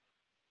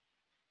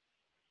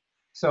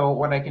 So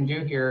what I can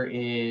do here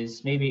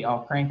is maybe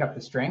I'll crank up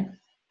the strength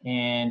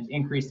and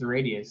increase the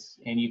radius,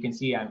 and you can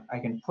see I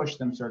can push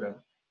them, sort of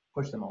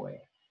push them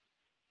away.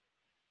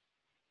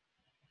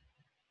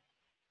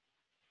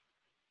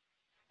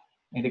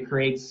 And it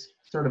creates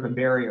sort of a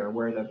barrier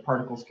where the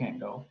particles can't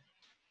go.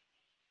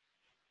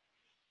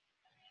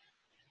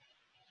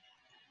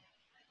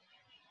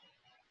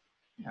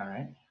 All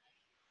right.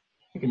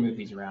 I can move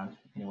these around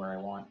anywhere I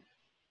want.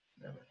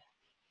 Whatever.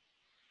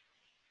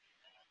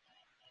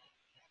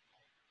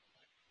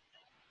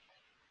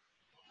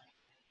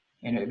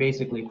 And it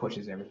basically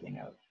pushes everything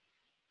out.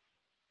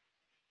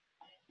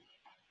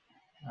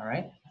 All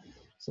right.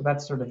 So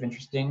that's sort of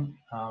interesting.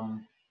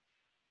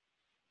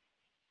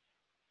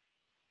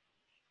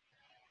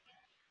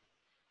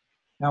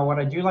 Now, what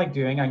I do like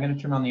doing, I'm going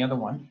to turn on the other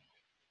one.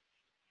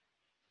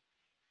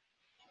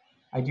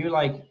 I do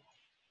like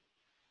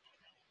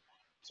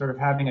sort of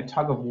having a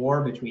tug of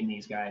war between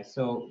these guys.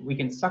 So we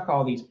can suck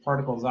all these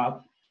particles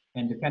up,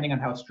 and depending on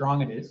how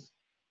strong it is,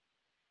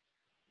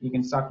 you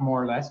can suck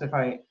more or less. If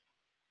I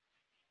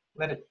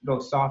let it go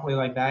softly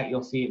like that,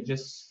 you'll see it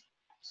just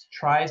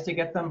tries to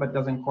get them, but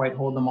doesn't quite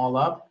hold them all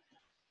up.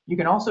 You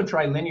can also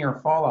try linear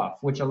fall off,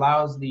 which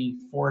allows the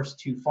force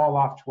to fall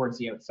off towards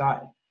the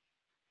outside.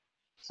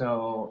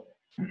 So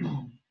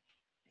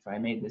if I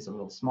made this a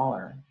little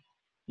smaller,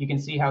 you can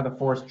see how the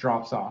force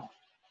drops off.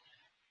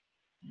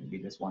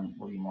 Maybe this one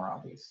will be more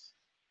obvious.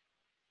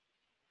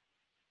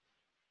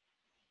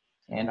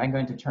 And I'm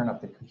going to turn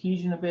up the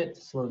cohesion a bit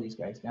to slow these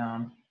guys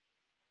down.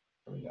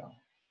 There we go.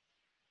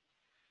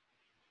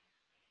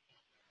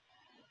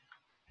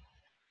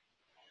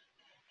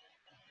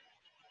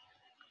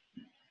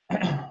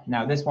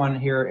 Now this one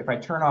here, if I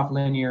turn off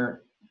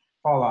linear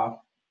fall off,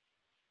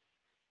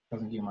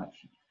 doesn't do much.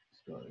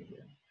 Let's go over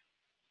here.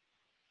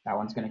 That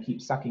one's going to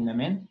keep sucking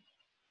them in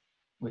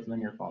with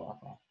linear fall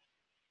off.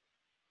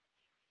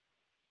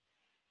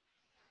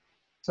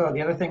 So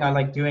the other thing I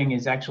like doing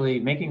is actually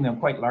making them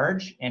quite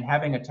large and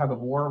having a tug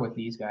of war with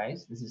these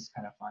guys. This is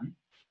kind of fun.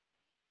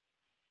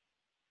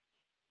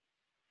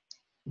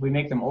 We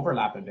make them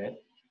overlap a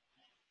bit.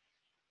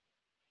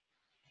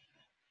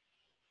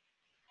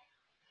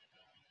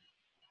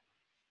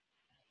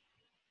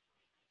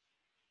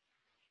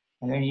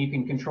 And then you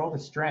can control the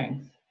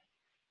strength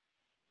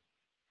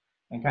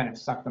and kind of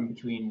suck them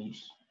between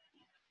each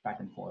back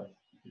and forth.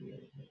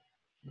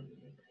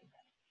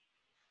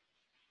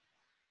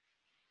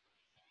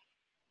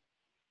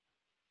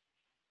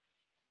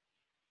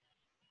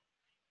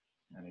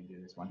 Let me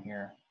do this one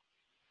here.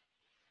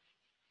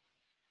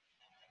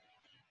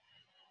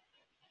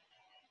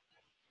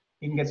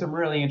 You can get some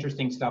really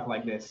interesting stuff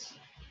like this.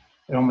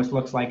 It almost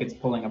looks like it's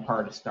pulling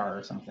apart a star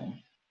or something.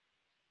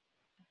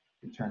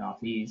 You turn off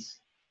these.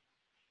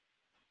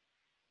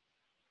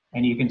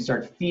 And you can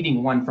start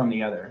feeding one from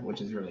the other, which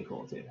is really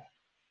cool too.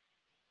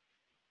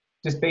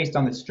 Just based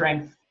on the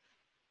strength,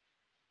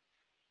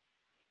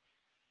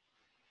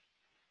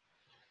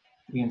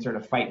 you can sort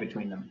of fight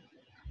between them.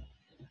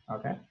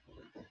 Okay.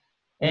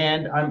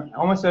 And I'm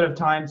almost out of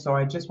time, so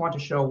I just want to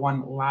show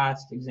one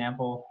last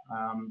example.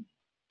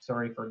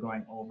 Sorry for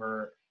going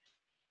over.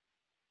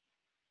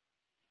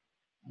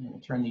 I'm going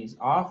to turn these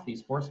off,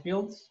 these force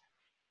fields.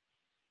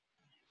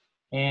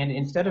 And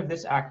instead of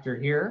this actor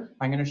here,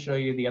 I'm going to show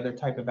you the other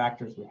type of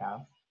actors we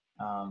have.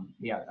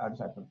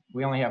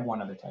 We only have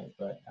one other type,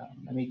 but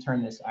let me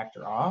turn this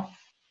actor off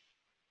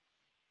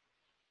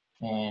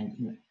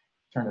and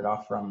turn it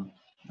off from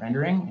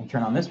rendering and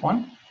turn on this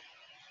one.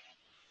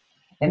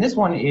 And this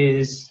one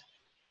is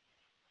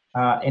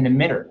an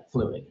emitter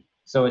fluid.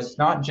 So it's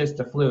not just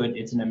a fluid,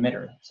 it's an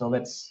emitter. So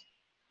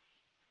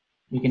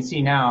you can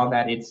see now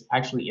that it's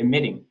actually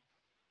emitting.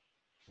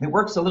 It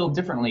works a little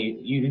differently.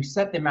 You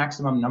set the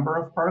maximum number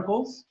of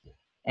particles,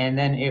 and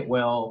then it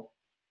will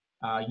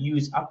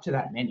use up to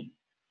that many.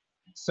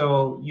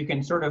 So you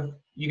can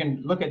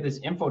look at this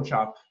info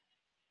chop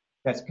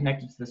that's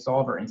connected to the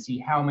solver and see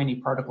how many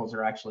particles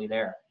are actually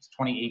there. It's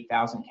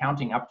 28,000,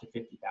 counting up to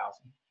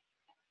 50,000.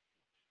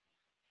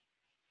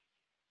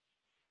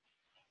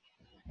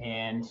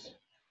 And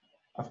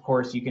of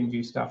course, you can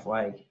do stuff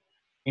like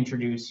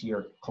introduce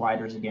your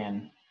colliders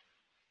again.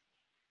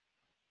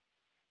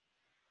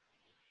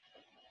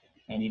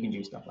 And you can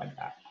do stuff like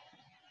that.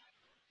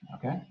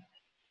 Okay.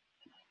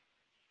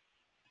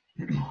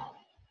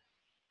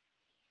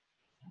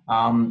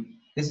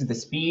 This is the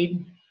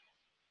speed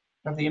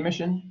of the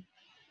emission.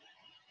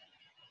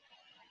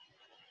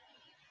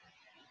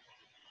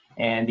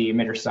 And the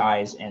emitter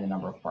size and the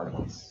number of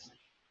particles.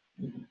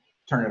 You can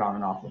turn it on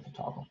and off with the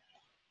toggle.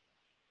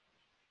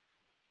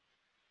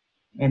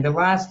 And the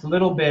last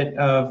little bit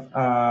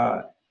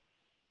of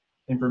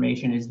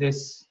information is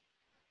this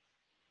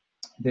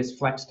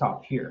flex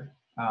top here.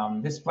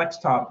 This flex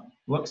top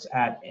looks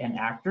at an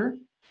actor.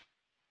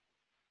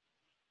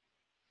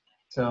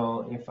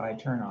 So if I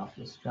turn off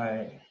this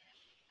guy,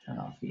 turn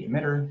off the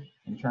emitter,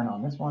 and turn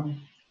on this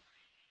one.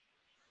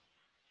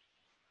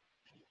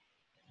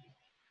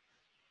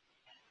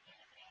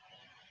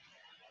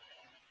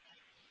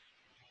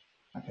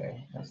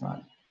 Okay, that's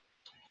not.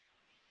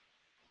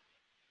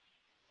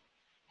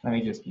 Let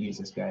me just use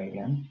this guy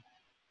again.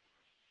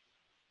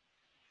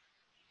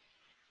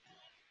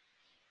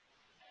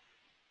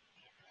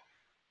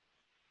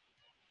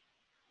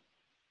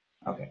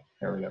 Okay,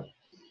 there we go.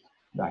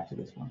 Back to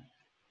this one.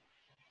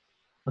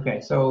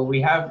 Okay, so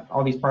we have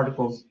all these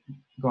particles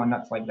going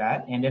nuts like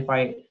that. And if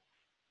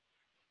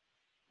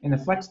in the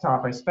flex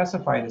top, I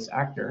specify this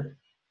actor,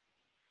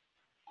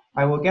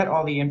 I will get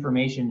all the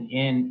information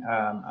in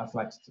a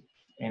flex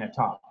in a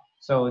top.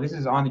 So this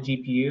is on the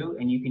GPU,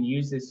 and you can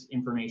use this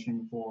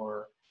information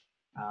for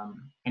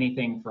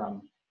anything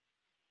from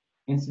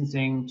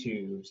instancing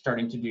to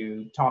starting to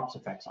do tops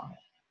effects on it.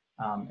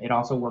 It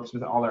also works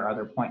with all our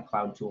other point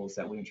cloud tools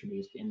that we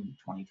introduced in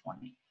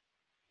 2020.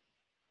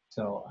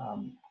 So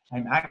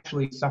I'm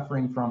actually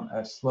suffering from a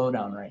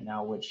slowdown right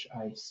now, which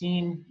I've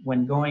seen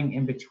when going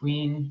in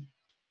between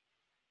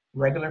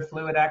regular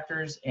fluid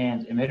actors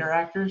and emitter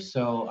actors.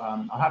 So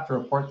I'll have to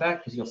report that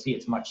because you'll see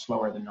it's much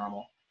slower than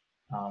normal.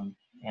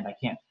 And I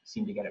can't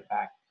seem to get it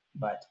back.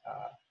 But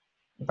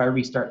if I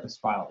restart this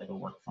file, it'll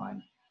work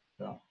fine.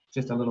 So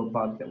just a little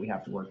bug that we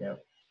have to work out.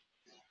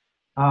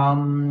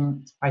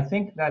 I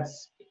think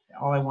that's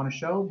all I want to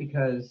show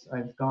because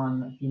I've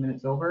gone a few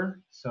minutes over.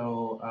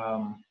 So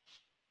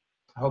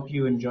I hope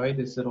you enjoyed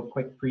this little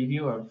quick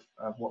preview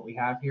of what we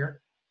have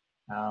here.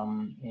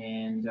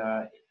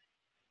 If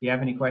you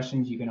have any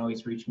questions, you can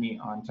always reach me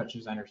on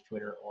TouchDesigners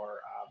Twitter or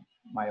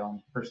my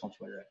own personal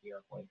Twitter at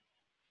Voigt.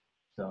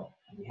 So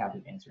I'd be happy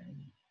to answer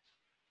anything.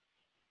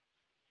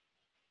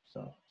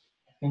 So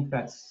I think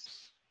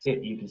that's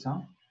it,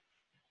 Yuki-san.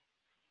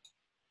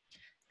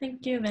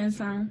 Thank you,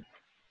 Ben-san.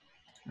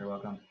 You're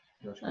welcome.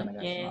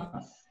 Okay.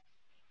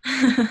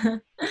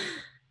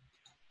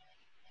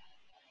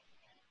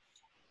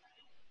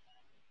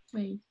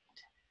 Wait.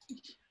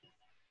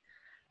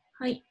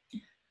 はい。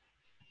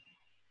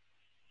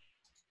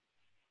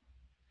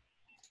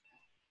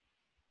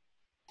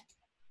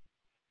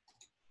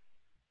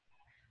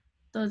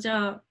じ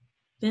ゃあ、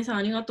ベンさん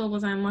ありがとうご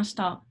ざいまし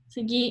た。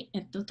次、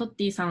トッ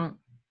ティさん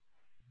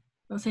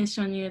のセッシ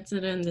ョンに移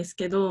るんです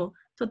けど、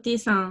トッティ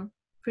さん、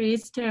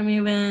please tell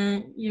me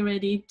when you're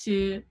ready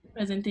to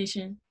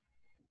presentation.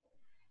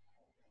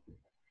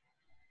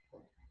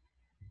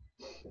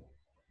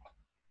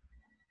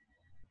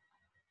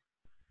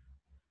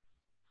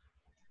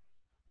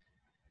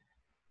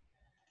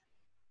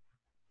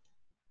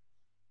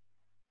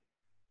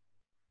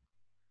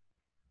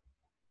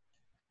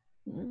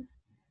 Mm.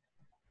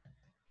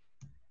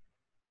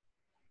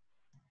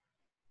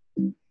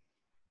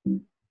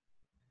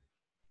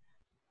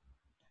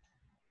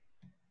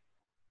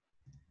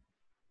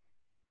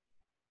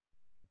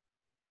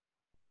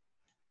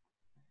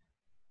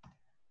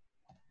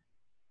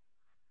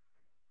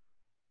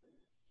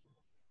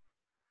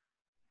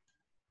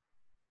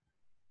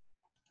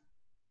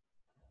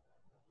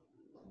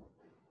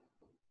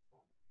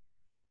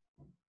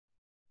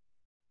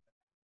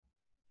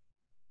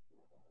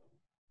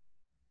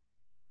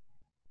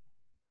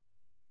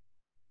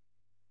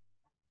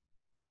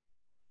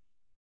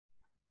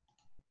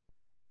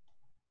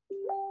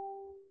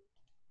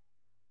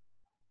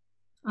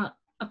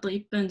 あと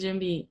1分準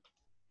備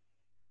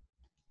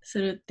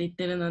するって言っ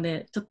てるの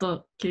で、ちょっ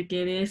と休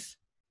憩です。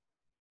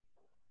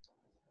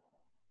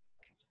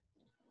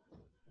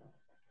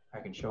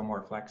I can show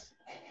more flex.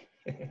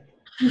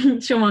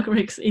 Show more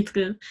flex, it's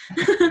good.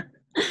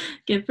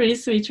 Okay,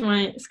 please switch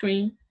my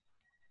screen.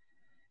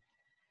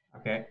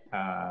 Okay.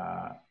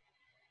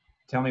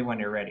 Tell me when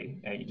you're ready.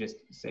 You just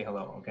say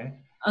hello, okay?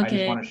 Okay. I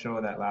just want to show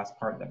that last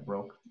part that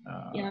broke.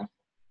 Yeah.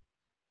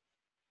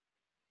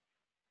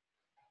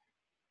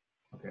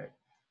 Okay.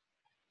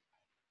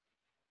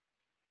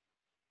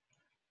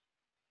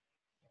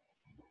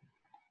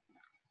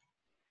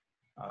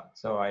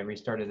 So I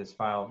restarted this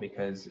file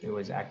because it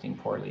was acting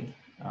poorly.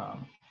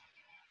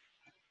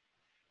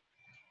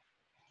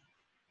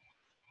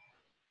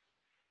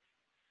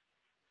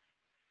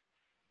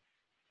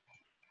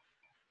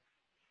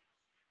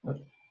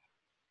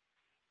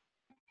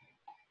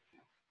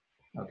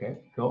 Okay,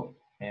 cool.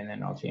 And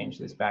then I'll change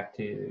this back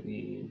to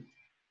the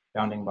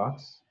bounding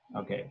box.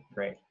 Okay,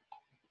 great.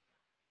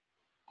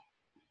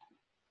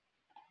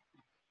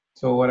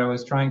 So what I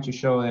was trying to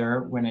show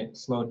there when it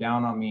slowed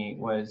down on me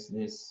was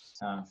this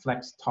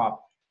flex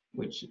top,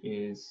 which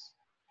is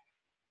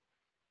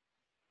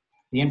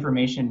the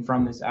information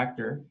from this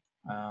actor.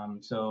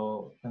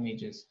 So let me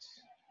just,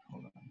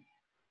 hold on.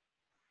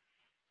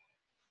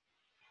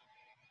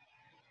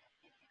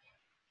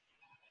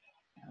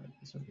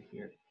 This over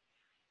here.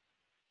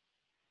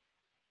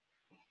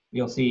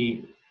 You'll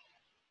see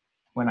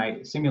when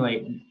I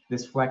simulate,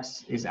 this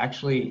flex is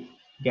actually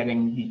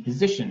getting the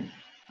position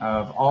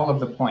of all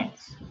of the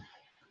points.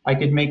 I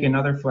could make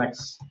another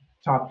flex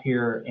top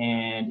here,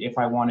 and if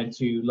I wanted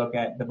to look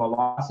at the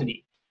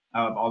velocity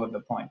of all of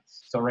the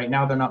points. So right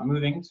now they're not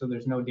moving, so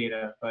there's no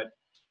data, but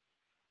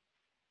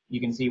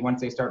you can see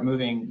once they start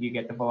moving, you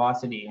get the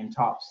velocity and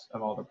tops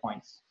of all the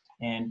points.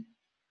 And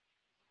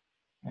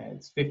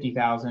it's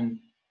 50,000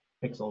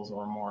 pixels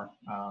or more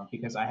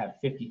because I have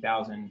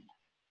 50,000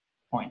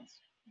 points,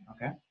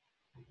 okay?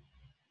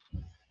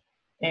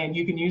 And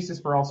you can use this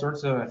for all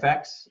sorts of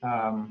effects.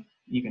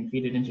 You can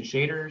feed it into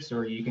shaders,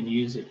 or you can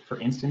use it for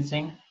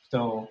instancing.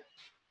 So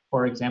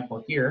for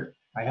example, here,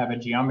 I have a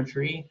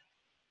geometry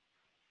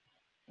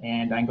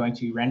and I'm going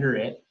to render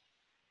it.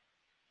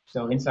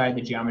 So inside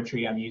the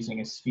geometry, I'm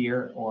using a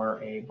sphere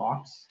or a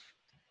box.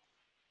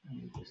 Let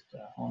me just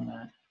hone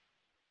that.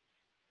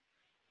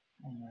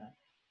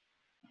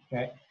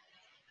 Okay.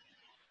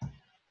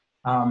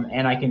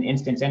 And I can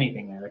instance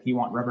anything there. If you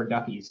want rubber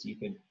duckies, you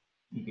could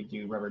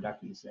do rubber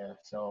duckies there.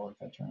 So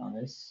if I turn on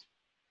this,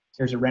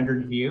 there's a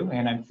rendered view,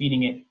 and I'm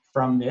feeding it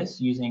from this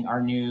using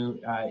our new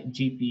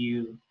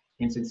GPU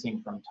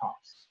instancing from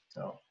TOPS.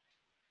 So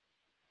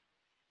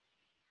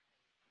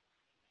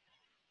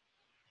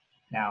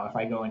now if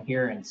I go in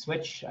here and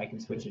switch, I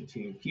can switch it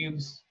to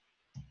cubes,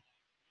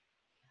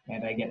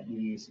 and I get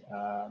these.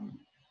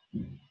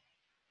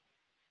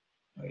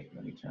 Wait,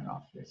 let me turn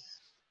off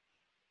this.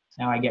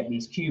 Now I get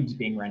these cubes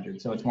being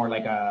rendered, so it's more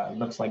like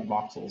looks like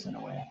voxels in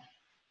a way.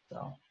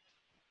 So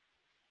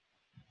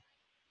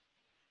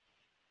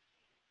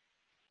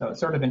it's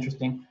sort of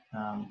interesting.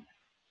 I'll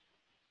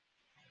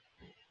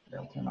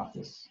turn off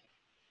this.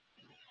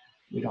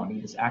 We don't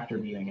need this actor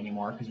viewing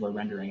anymore because we're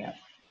rendering it.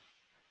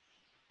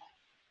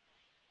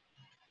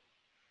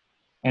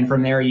 And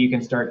from there, you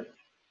can start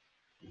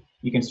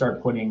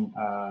putting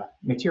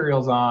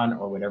materials on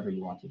or whatever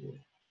you want to do.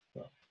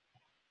 So,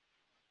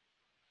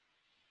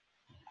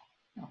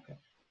 okay.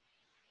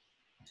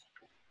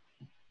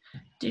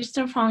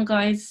 Digital font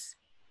guys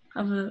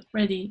have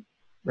ready.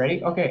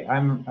 Ready? Okay,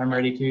 I'm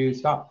ready to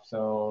stop.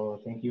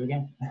 So thank you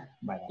again.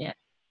 Bye. Yeah.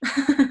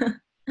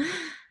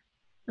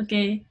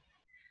 Okay.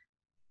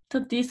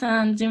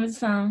 Totti-san,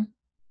 Jim-san,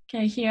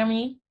 can you hear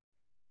me?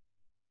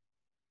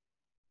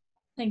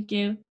 Thank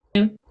you.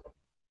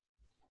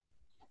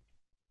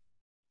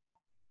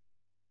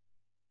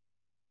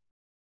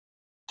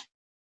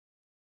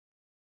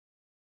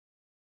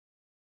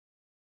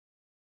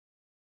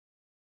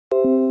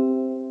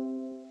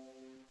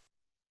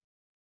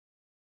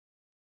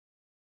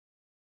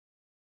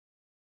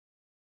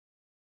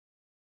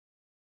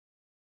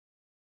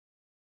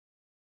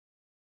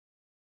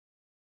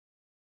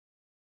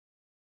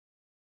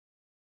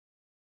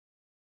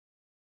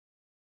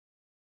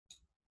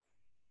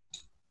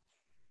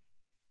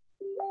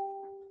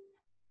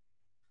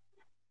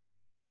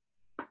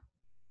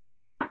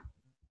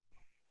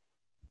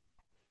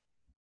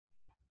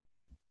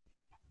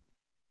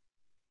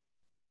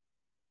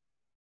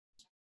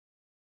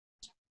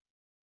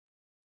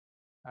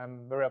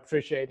 I'm very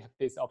appreciate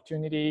this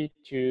opportunity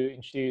to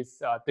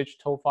introduce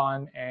Digital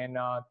Fund and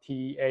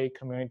TA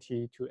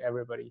community to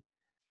everybody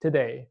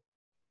today.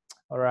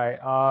 All right.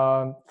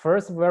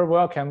 First, very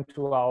welcome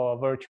to our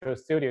virtual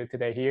studio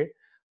today here.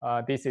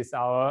 This is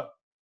our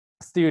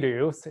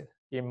studios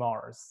in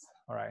Mars.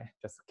 All right,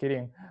 just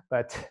kidding.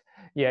 But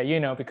yeah, you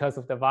know, because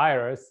of the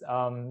virus,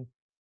 a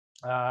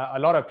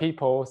lot of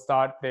people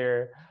start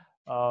their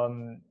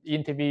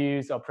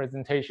interviews or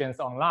presentations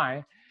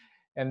online,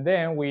 and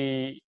then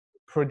we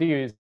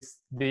produce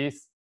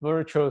this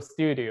virtual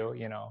studio,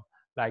 you know,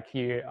 like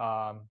here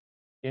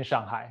in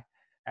Shanghai,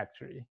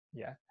 actually.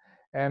 Yeah.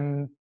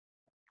 And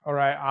all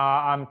right,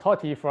 I'm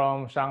Totti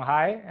from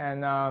Shanghai,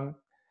 and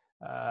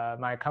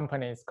my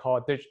company is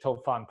called Digital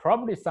Fund.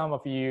 Probably some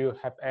of you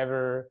have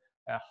ever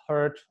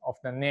heard of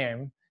the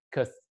name,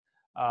 because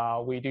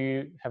we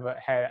do have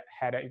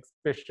had an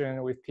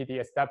exhibition with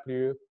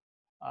TDSW.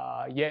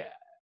 Yeah,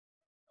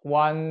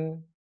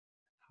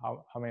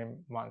 how many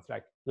months?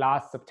 Like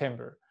last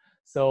September.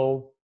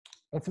 So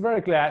it's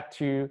very glad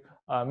to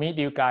meet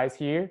you guys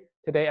here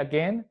today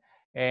again.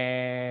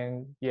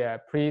 And yeah,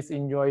 please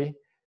enjoy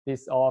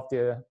this all of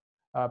the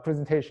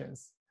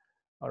presentations.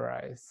 All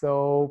right,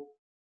 so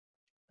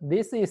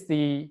this is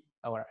the,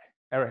 all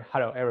right,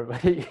 hello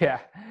everybody, yeah.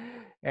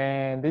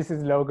 And this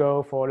is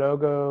logo for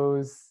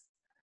logos.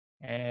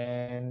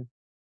 And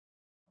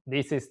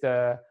this is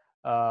the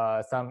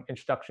some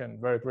introduction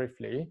very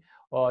briefly.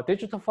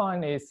 Digital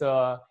Fund is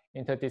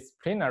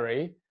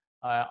interdisciplinary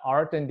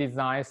art and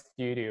design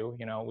studio.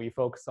 You know, we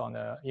focus on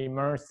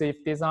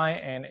immersive design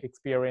and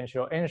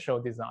experiential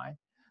design.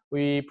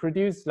 We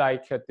produce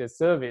like the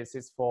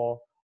services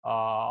for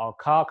our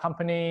car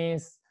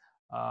companies,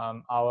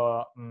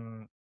 our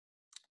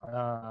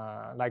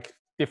like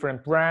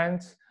different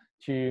brands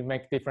to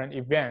make different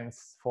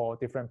events for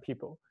different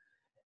people.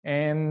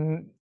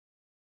 And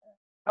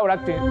I would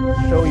like to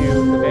show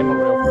you the demo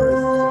reel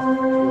first.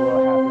 You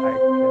will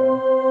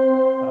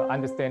have like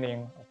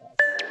understanding of that.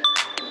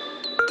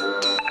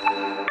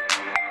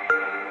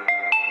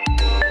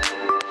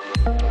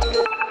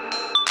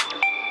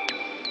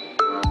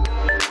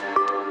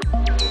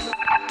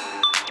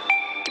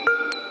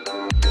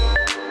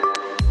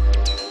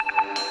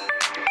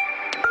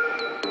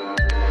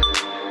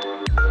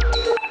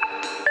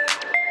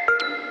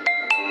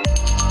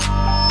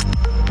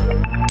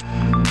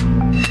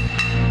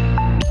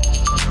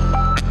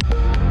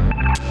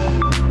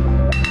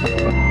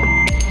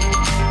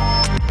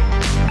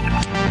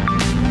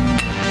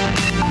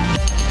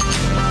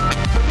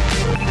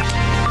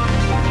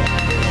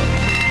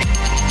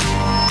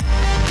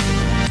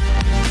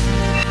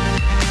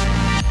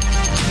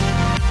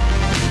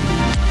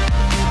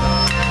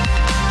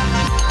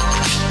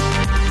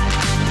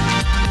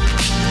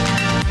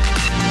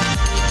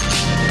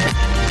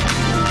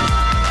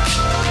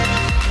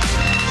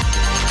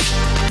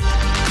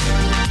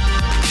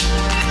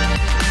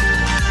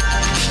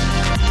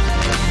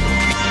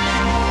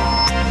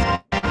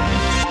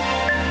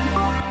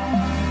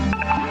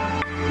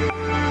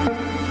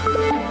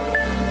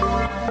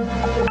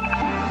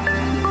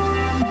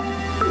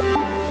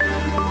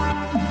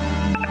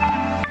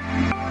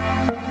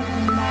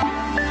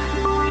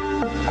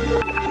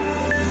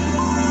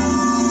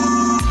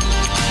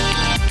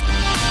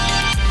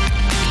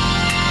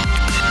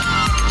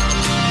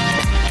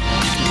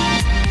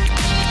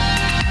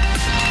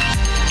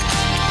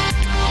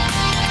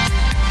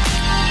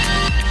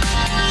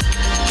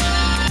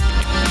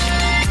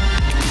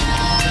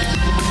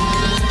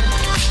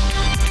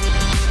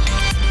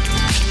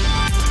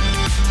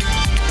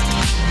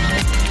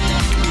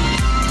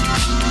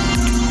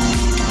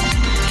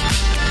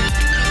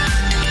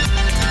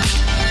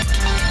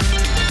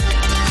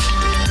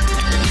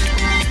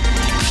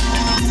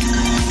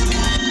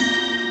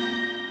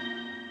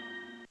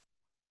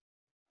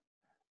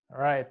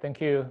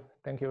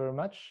 Thank you very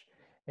much.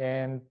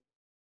 And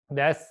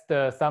that's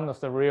some of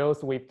the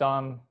reels we've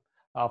done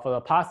for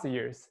the past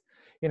years.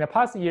 In the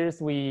past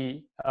years,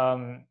 we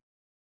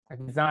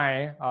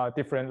design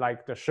different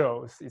like the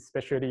shows,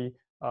 especially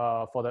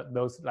for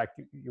those like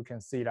you can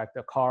see like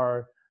the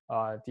car,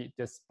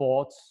 the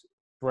sports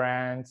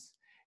brands,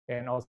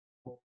 and also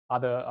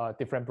other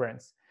different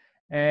brands.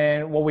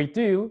 And what we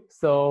do,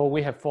 so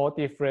we have 4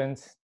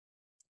 different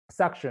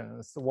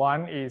sections.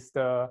 One is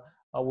the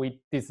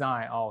we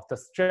design the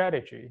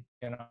strategy,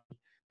 you know,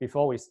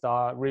 before we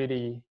start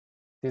really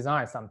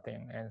design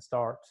something and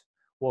start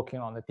working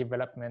on the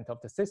development of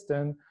the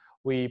system.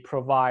 We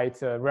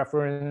provide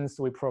reference,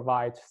 we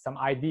provide some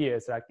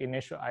ideas, like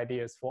initial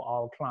ideas for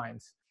our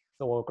clients.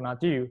 So what we're gonna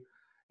do,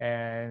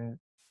 and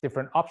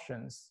different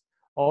options.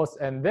 Also,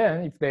 and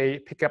then if they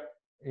pick up,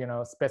 you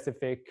know,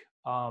 specific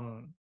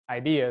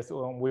ideas,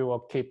 we will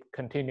keep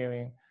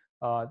continuing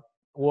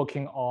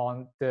working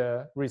on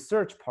the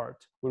research part.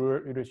 We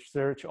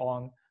research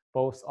on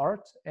both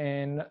art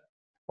and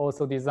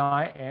also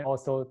design and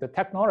also the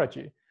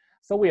technology.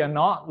 So we are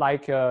not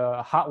like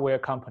a hardware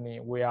company.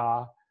 We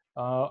are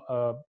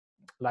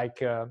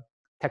like a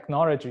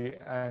technology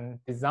and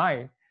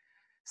design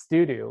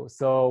studio.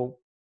 So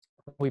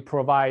we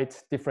provide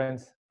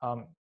different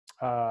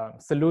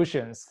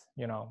solutions,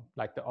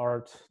 like the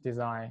art,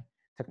 design,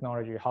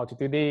 technology, how to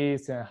do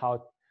this, and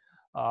how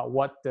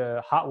what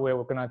the hardware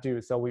we're gonna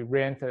do. So we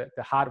rent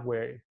the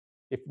hardware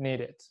if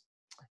needed.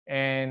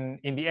 And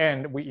in the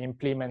end, we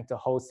implement the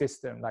whole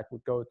system. Like we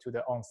go to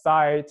the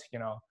on-site,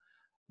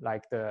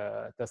 like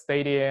the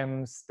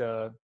stadiums,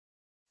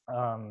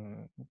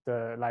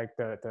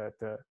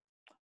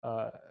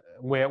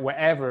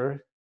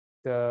 wherever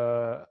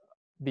the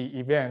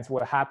events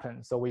will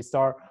happen. So we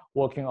start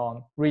working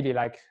on really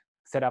like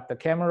set up the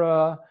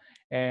camera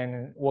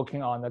and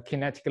working on the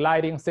kinetic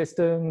lighting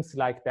systems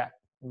like that,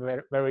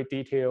 very, very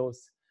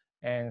details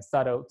and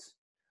subtle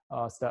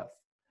stuff.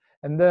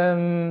 And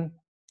then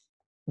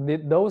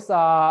those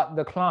are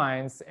the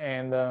clients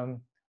and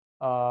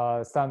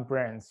some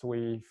brands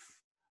we've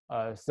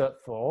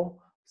searched for.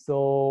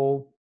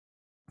 So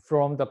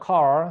from the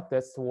car,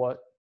 that's what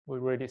we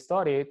really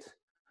started,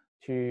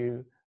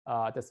 to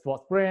the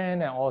sports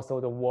brand, and also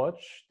the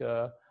watch,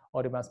 the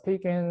Audemars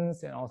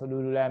Piguets, and also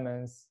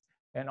Lululemons.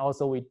 And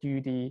also we do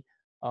the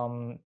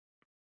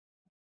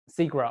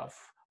SIGGRAPH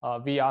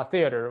VR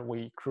theater.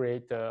 We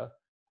create the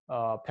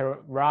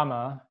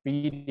panorama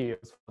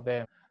videos for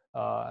them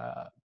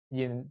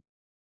in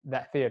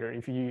that theater.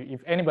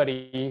 If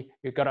anybody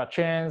you got a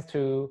chance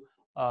to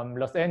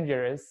Los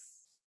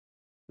Angeles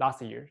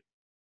last year,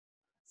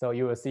 so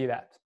you will see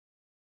that.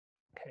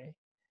 Okay,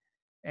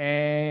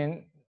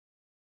 and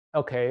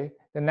okay,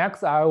 the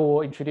next I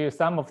will introduce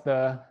some of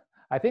the,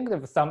 I think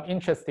there's some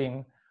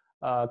interesting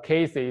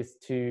cases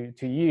to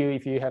you.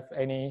 If you have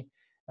any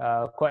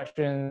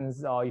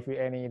questions, or if you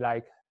any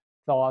like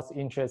thoughts,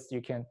 interests,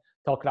 you can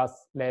talk to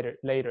us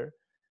later.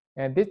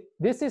 And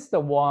this is the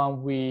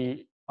one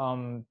we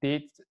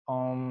did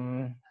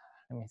on,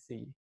 let me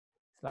see,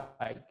 it's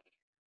like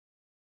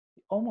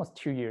almost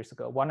 2 years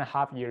ago,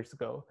 1.5 years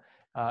ago,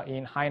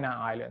 in Hainan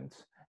Island.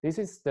 This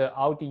is the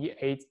Audi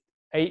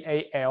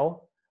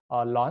AAL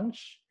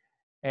launch,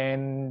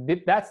 and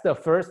that's the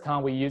first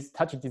time we used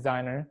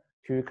TouchDesigner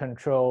to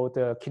control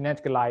the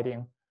kinetic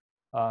lighting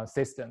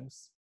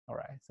systems. All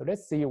right, so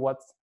let's see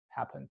what's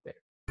happened there.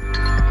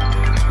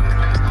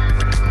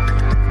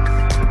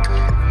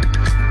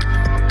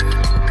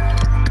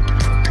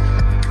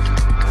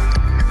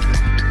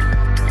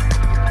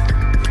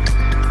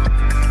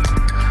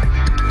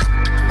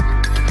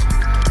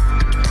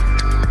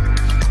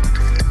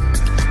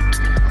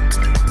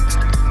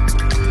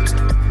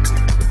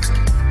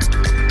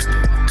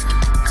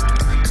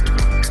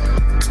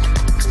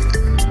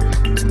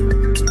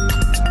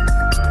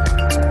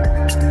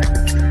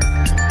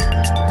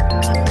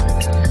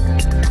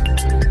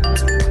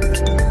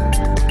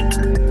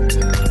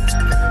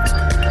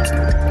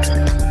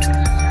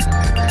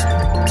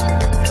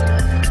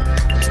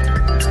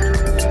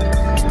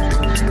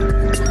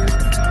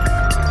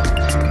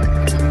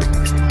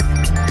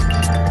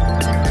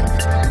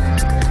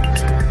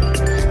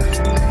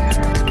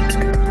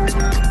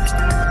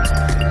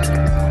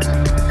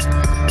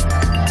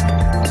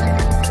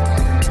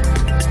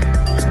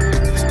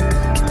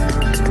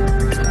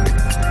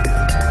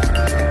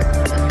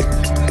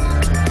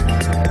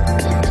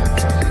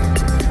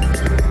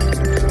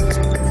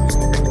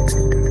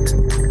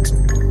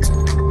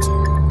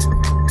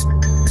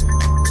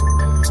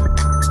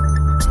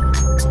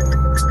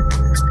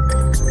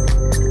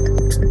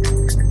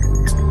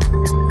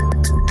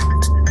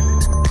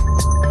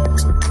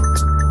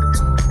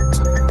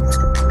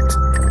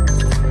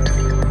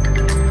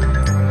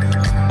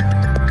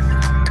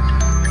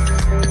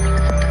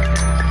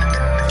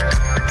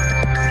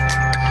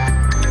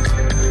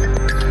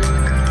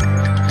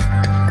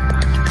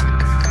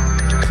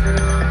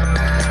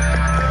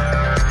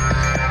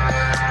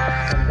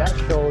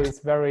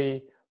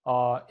 Very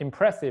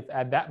impressive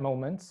at that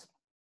moment,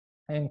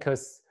 and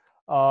because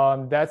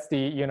that's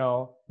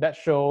the that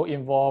show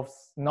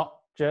involves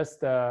not just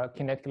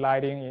kinetic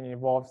lighting, it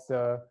involves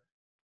the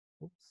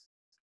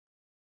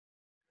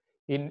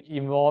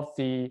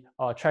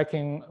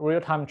tracking,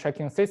 real-time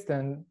tracking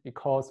system. It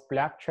calls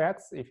black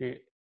tracks, if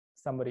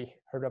somebody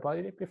heard about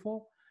it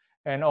before,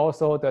 and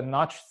also the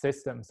notch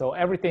system. So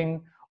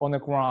everything on the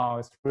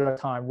ground is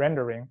real-time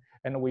rendering,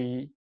 and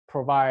we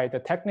provide the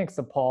technical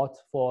support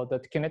for the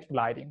kinetic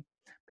lighting.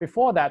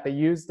 Before that, they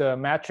used the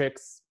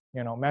matrix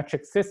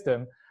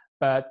system,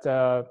 but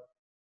the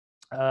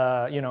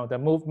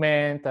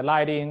movement, the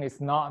lighting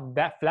is not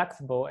that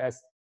flexible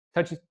as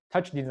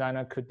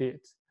TouchDesigner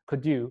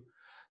could do.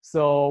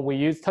 So we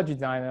use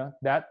TouchDesigner.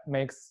 That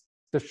makes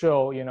the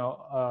show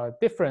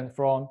different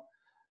from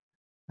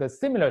the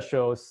similar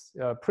shows,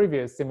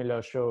 previous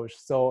similar shows.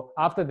 So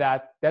after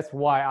that, that's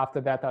why after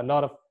that a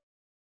lot of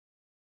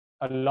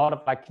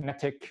like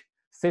kinetic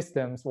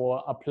systems were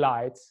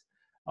applied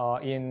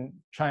in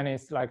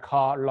Chinese like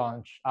car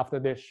launch after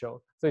this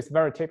show. So it's a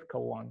very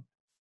typical one.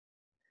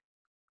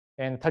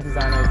 And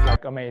TouchDesigner is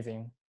like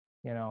amazing.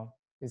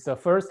 It's the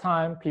first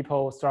time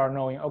people start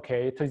knowing,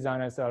 okay,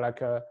 TouchDesigners are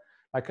like a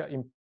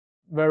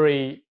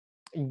very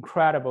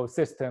incredible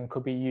system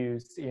could be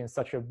used in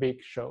such a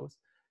big shows.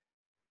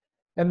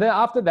 And then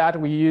after that,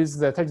 we use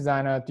the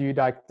TouchDesigner to do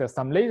like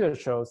some laser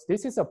shows.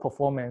 This is a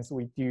performance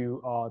we do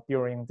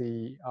during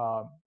the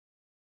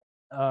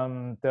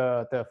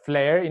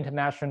Flare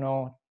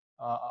International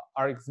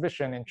Art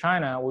Exhibition in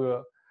China. We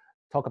will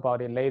talk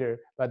about it later,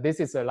 but this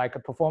is like a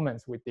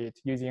performance we did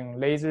using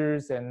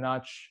lasers and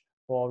notch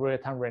for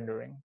real-time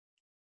rendering.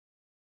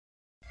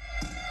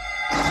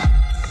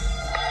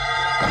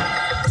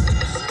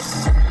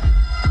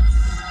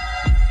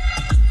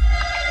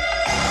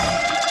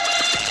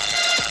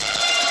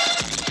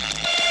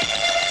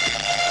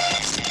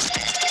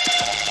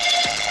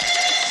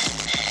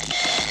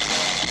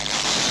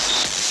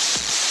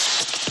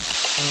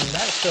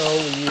 So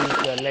we use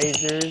the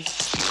lasers,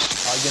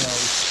 it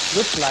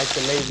looks like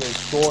the laser is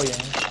going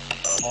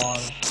on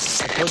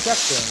a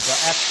projection, but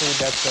actually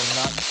that's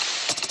not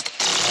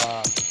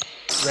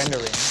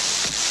rendering.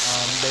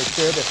 They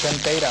share the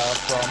same data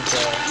from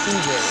the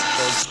DJ,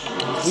 so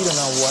we don't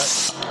know what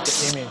the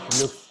image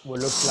will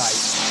look like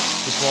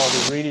before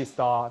we really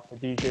start the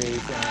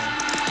DJs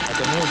and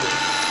the music.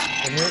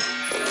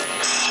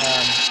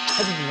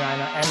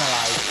 TouchDesigner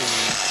analyzes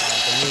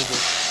the music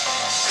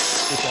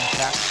different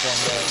tracks from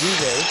the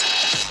DJ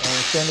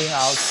and sending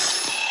out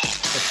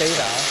the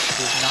data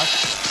to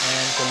Notch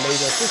and the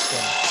laser system.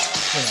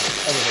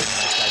 Everything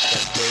knows like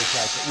that. There's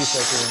like the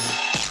ether and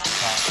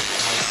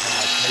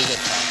laser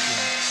stuff.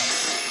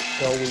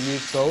 So we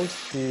use those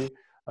to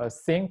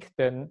sync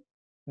the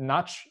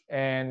Notch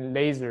and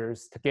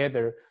lasers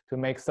together to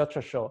make such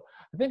a show.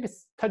 I think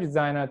it's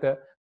TouchDesigner,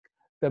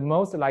 the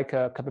most like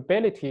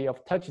capability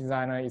of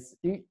TouchDesigner is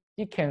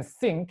it can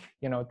sync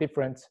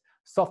different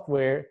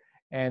software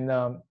and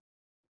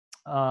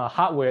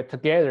hardware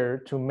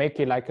together to make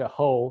it like a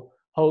whole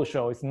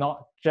show. It's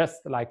not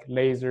just like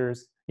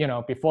lasers.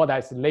 Before that,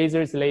 it's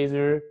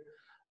laser,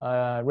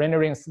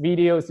 rendering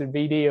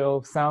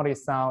video, sound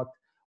is sound,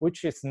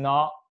 which is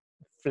not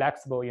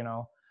flexible.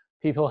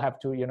 People have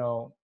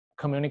to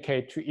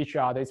communicate to each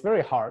other. It's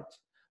very hard.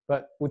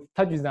 But with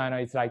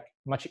TouchDesigner, it's like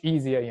much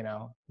easier.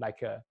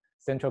 Like a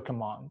central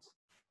command.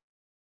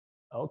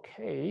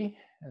 Okay,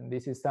 and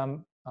this is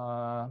some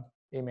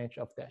image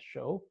of that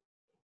show.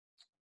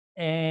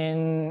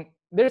 And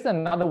there's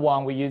another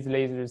one we use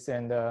lasers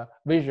and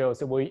visuals.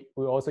 So we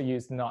also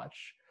use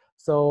Notch.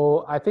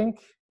 So I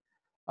think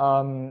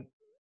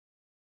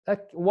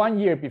like 1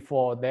 year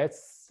before,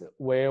 that's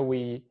where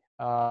we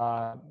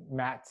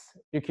met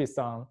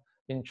Yuki-san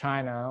in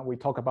China. We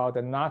talk about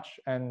the Notch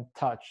and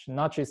Touch.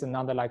 Notch is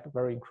another like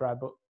very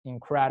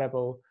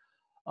incredible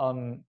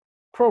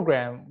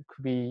program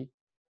could be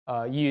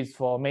used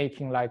for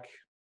making like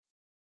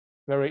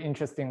very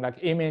interesting like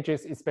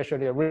images,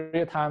 especially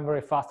real-time,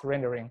 very fast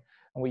rendering.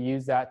 And we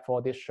use that for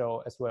this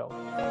show as well.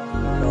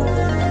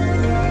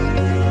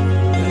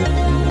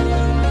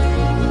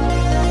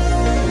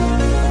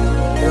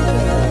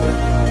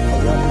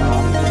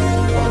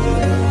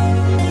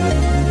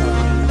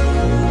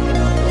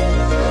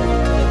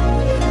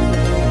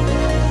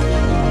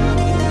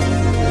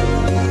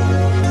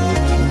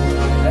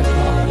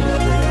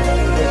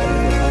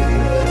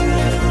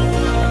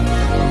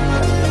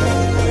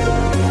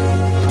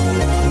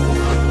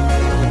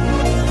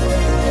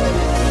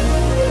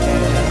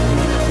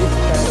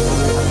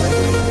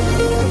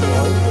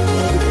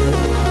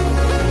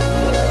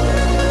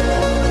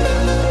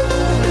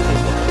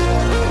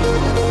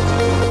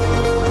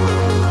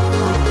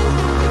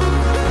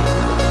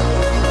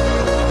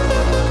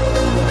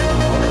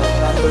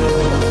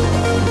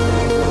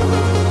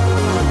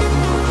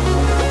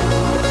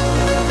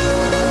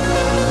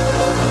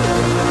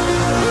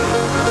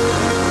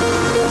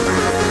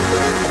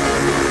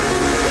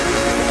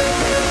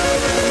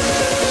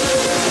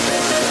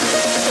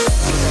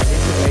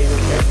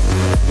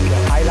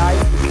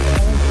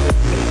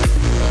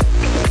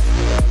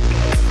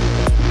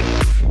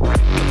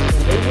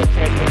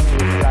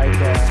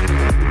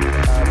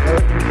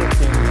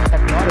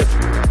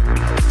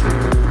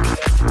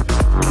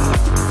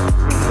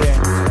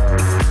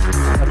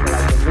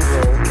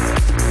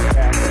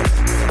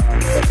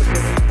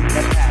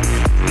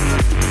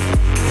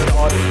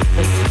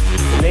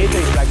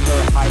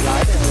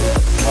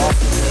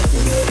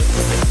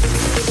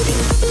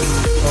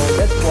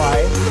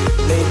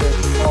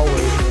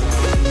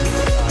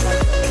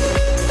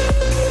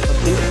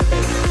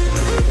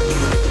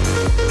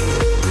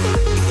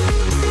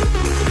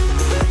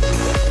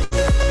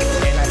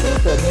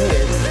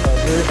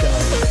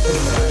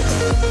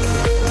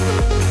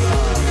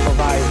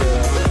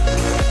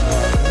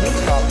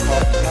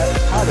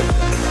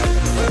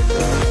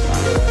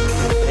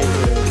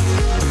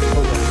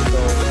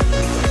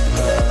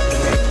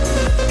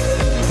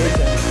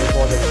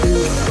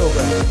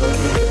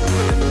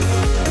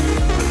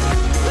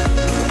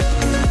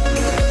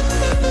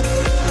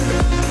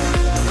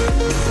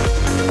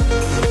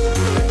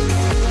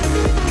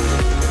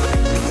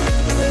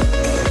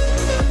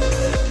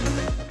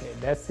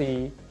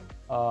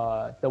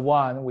 The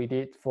one we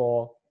did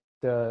for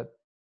the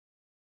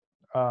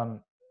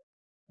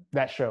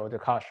that show, the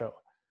car show.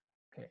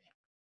 Okay,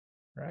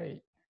 right.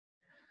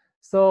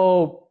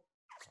 So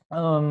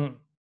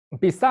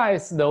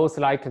besides those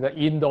like the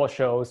indoor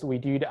shows, we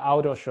do the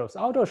outdoor shows.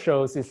 Outdoor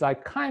shows is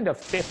like kind of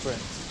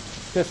different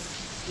because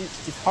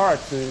it's hard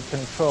to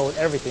control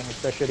everything,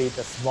 especially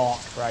the smoke,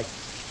 right?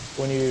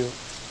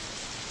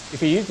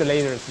 If you use the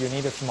lasers, you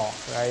need the smoke,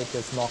 right?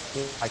 The smoke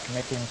like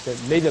making the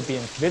laser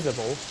beams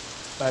visible.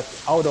 But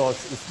outdoors,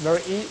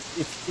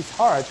 it's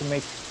hard to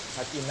make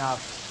like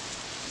enough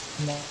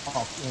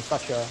smoke in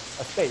such a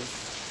space.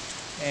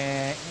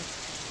 And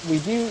we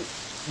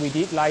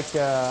did like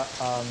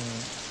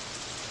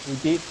we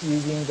did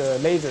using the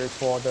lasers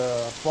for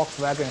the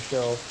Volkswagen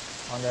show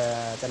on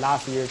the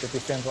last year, the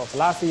December of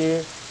last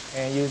year,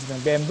 and using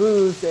the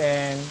bamboos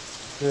and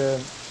the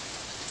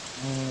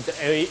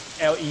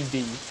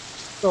LED.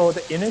 So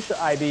the initial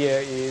idea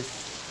is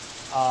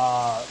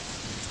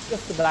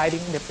just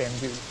lighting the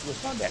bamboo. We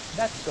thought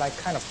that's like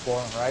kind of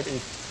boring, right?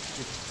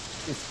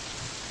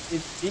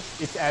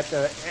 It's at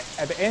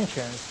the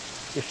entrance.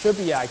 It should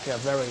be like a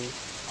very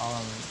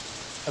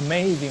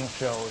amazing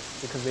show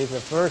because it's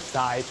the first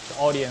sight the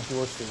audience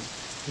will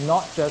see,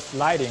 not just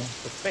lighting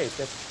the space.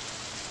 That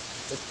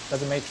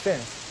doesn't make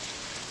sense.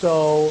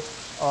 So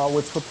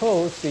we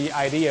proposed the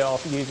idea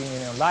of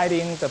using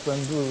lighting the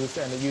bamboos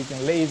and using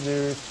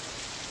lasers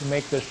to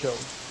make the show.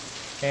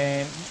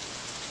 And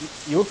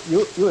you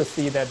will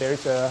see that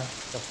there's the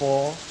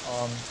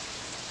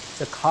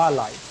car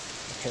lights.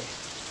 Okay,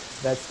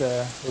 that's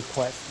the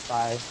request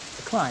by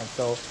the client.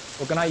 So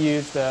we're gonna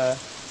use the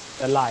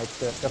light,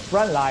 the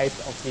front light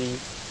of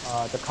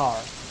the car.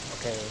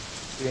 Okay,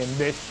 in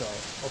this show.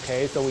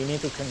 Okay, so we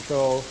need to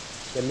control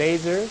the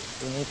laser.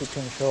 We need to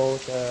control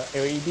the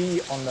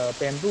LED on the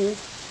bamboo.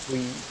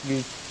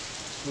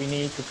 We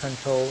need to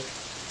control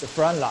the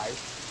front light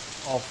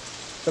of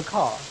the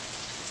car.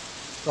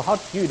 So how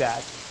to do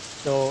that?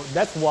 So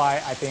that's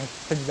why I think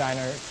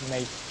TouchDesigners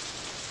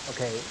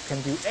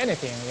can do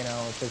anything,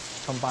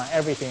 just combine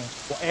everything,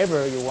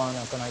 whatever you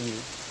gonna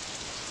use.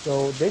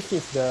 So this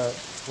is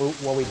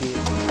what we did.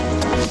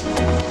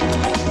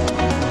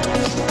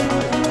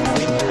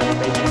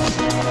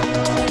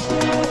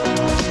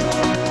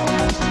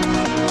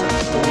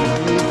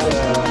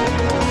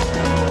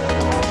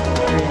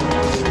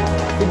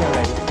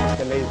 Simulate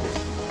the lasers.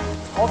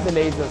 All the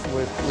lasers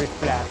will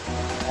reflect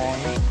on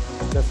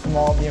the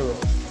small mirrors.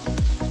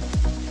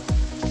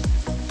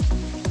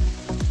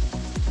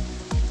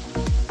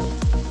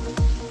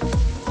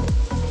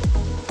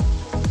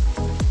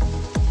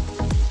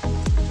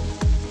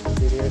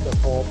 Here's the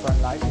four front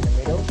lights in the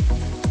middle.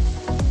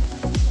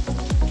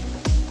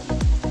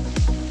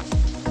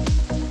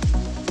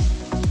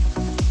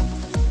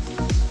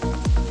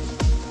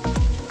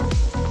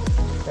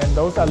 And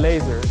those are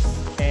lasers.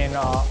 And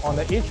on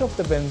each of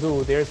the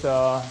bamboo, there's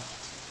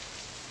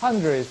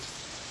hundreds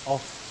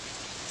of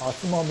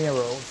small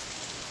mirrors.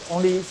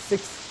 Only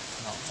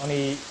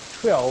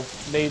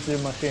 12 laser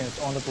machines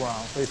on the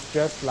ground. So it's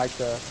just like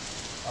the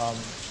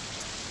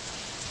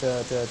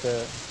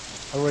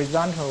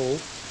horizontal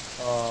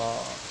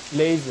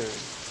lasers.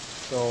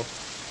 So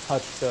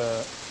touch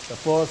the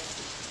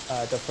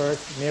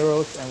first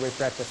mirrors and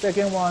reflect the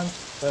second one,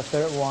 the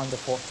third one, the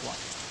fourth one.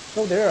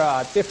 So there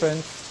are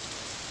different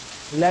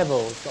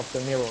levels of the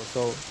mirror.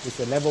 So it's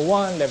a level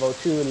 1, level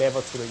 2,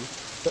 level 3.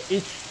 So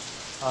each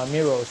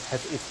mirror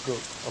has its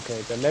group.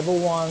 Okay, the level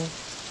 1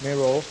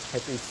 mirror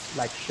has its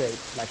like shape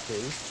like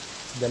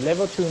this. The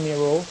level 2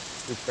 mirror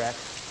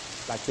reflects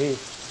like this.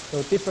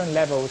 So different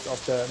levels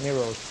of the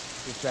mirrors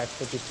reflect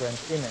the different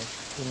image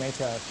to make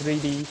a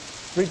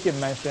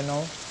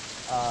three-dimensional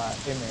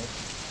image,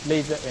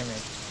 laser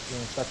image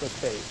in such a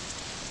space.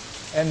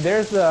 And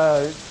there's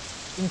a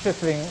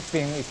interesting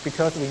thing is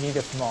because we need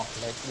a smoke,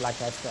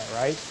 like I said,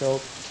 right?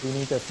 So we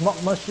need a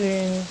smoke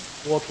machine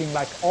working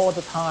like all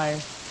the time.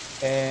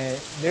 And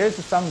there's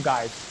some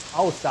guys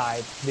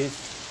outside this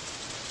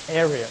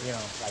area,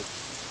 like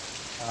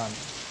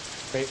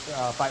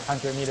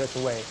 500 meters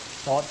away,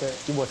 thought that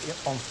it was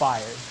on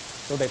fire.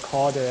 So they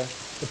called the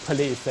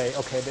police, say,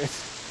 okay, there's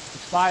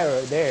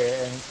fire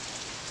there,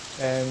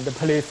 and the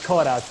police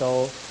called us.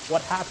 So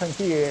what happened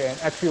here? And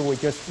actually, we're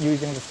just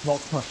using the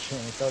smoke machine.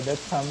 So there's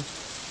some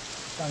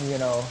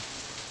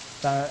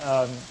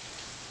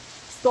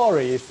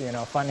stories,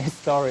 funny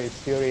stories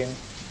during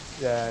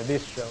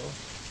this show.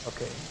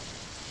 Okay,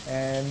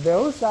 and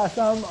those are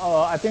some.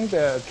 I think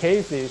the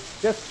cases,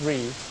 just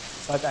 3,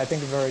 but I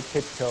think very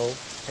typical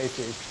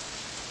cases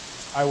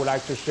I would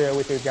like to share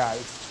with you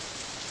guys.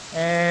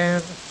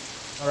 And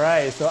all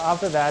right, so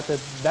after that,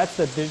 that's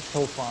the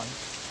digital fund.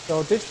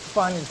 So digital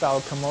fund is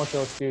our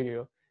commercial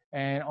studio.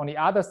 And on the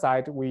other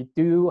side, we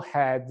do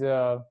have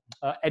the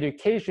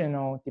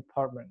educational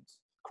department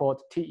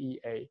called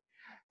TEA.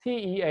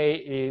 TEA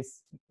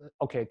is,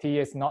 okay, TEA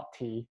is not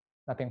T,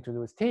 nothing to do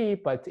with T,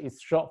 but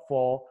it's short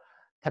for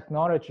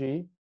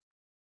technology,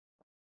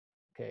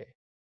 okay,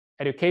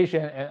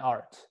 education and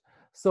art.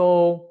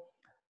 So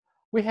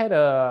we had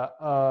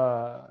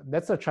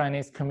that's a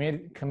Chinese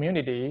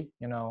community,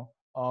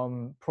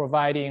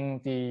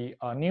 providing the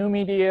new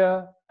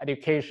media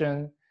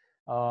education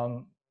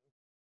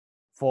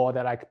for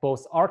the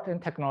both art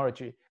and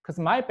technology. because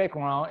my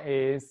background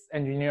is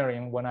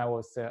engineering when I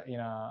was in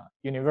a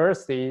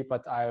university,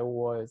 but I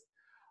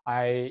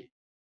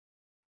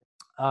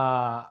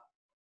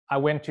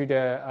went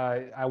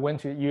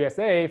to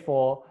USA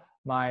for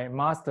my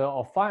Master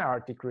of Fine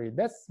Art degree.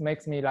 That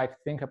makes me like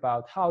think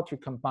about how to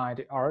combine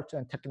the art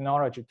and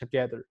technology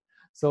together.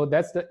 So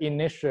that's the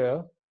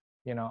initial,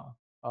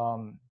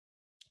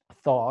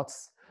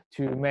 thoughts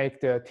to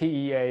make the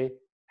TEA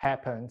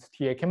happen,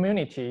 TEA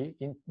community,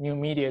 in new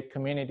media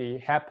community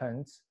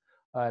happens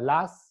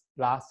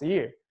last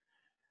year.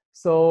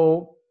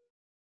 So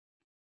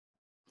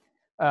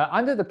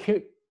under the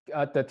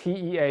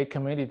TEA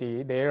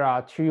community, there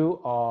are two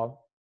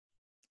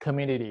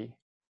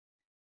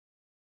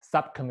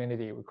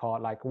sub-community we call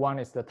it. Like one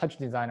is the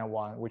TouchDesigner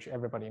one, which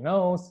everybody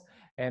knows,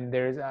 and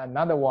there's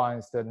another one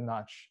is the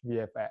Notch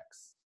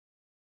VFX.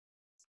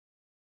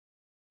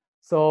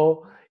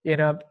 So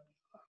in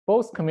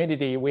both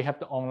community, we have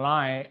the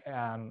online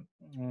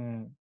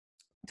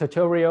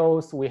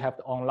tutorials, we have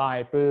the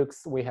online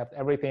books, we have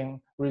everything,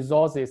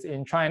 resources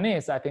in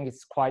Chinese. I think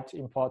it's quite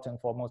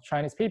important for most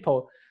Chinese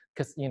people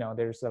because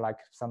there's like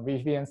some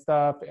VPN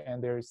stuff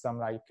and there's some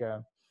like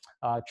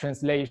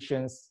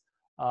translations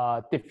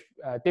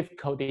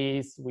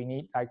difficulties. We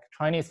need like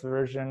Chinese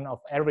version of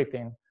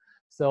everything.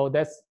 So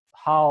that's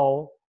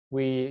how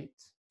we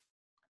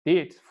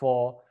did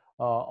for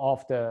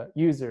of the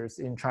users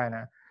in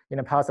China in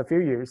the past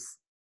few years.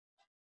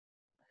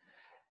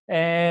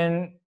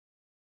 And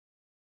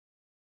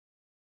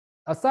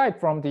aside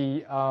from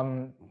the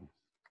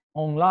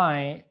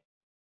online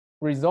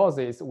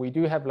resources, we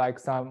do have like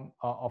some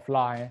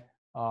offline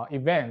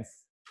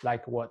events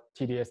like what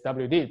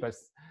TDSW did, but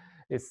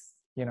it's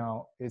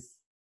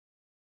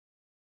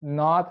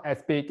not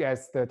as big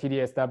as the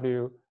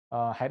TDSW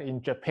had in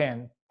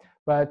Japan.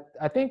 But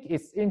I think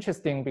it's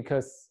interesting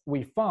because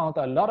we found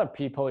a lot of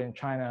people in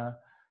China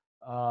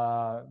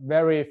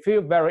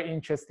feel very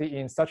interested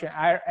in such an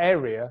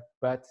area,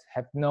 but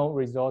have no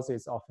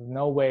resources or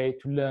no way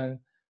to learn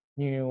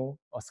new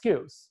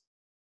skills.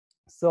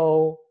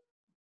 So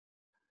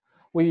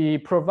we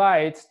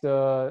provide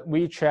the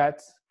WeChat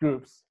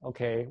groups.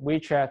 Okay,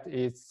 WeChat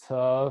is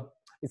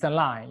it's a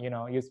line,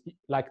 it's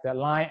like the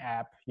Line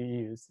app you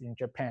use in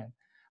Japan,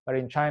 but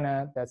in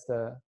China that's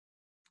the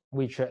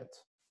WeChat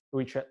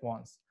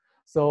ones.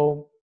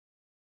 So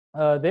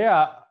there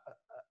are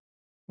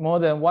more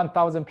than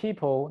 1,000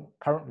 people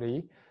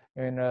currently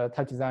in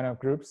TouchDesigner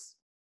groups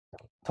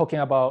talking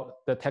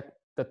about the tech,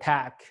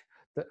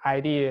 the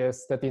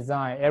ideas, the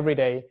design every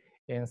day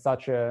in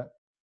such a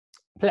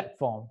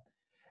platform.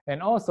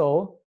 And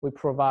also we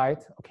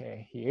provide,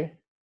 here,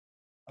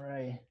 all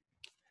right,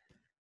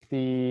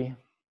 the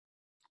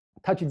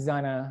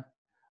TouchDesigner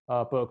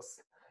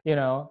books.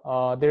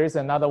 There is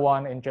another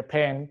one in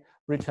Japan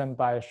written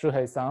by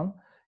Shuhei-san,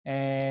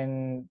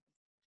 and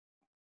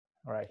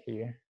all right,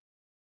 here,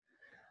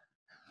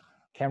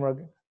 camera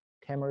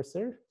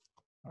sir,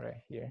 all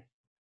right, here.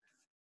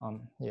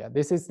 Yeah,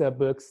 this is the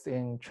books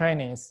in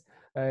Chinese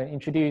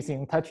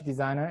introducing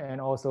TouchDesigner,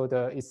 and also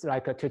it's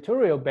like a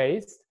tutorial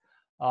based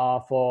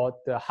for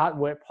the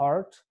hardware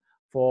part,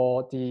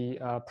 for the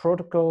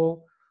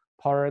protocol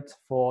part,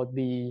 for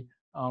the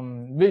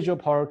visual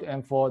part,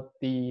 and for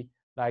the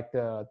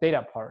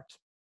data part.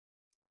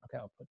 Okay,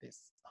 I'll put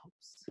this.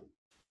 Oops.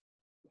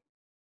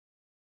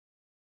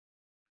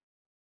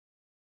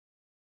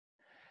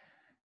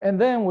 And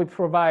then we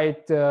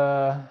provide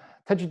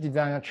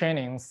TouchDesigner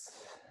trainings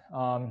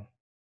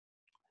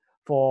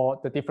for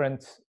the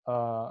different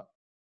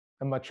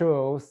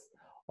materials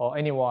or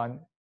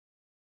anyone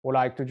would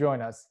like to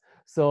join us.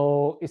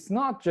 So it's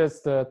not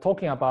just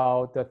talking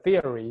about the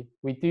theory.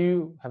 We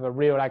do have a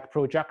real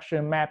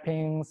projection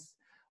mappings.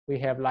 We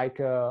have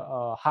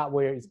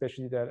hardware,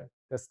 especially the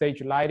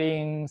stage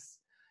lightings,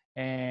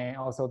 and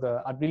also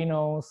the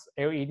Arduinos,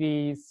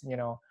 LEDs,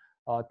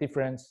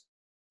 different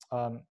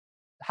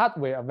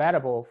hardware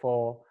available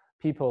for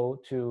people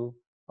to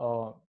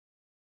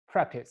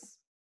practice.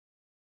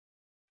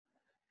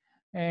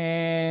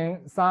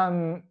 And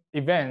some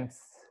events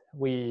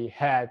we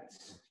had,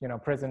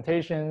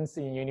 presentations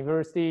in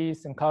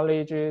universities and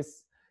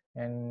colleges,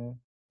 and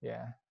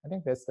yeah, I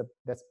think that's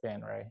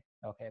Ben, right?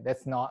 Okay,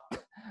 that's not,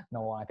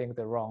 no, I think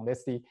they're wrong.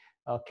 That's the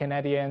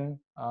Canadian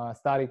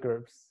study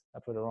groups. I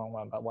put the wrong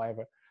one, but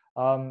whatever.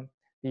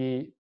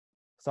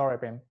 Sorry,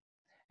 Ben.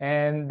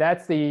 And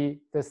that's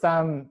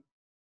some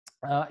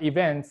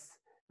events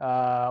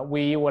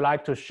we would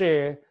like to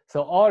share.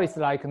 So all is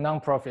like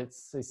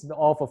non-profits. It's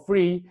all for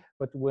free,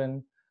 but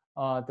when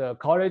the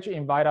college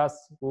invite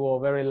us, we will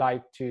very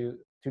like to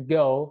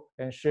go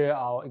and share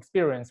our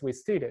experience with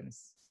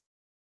students.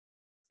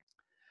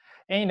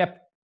 And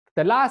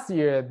the last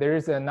year, there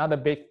is another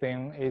big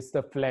thing, is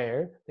the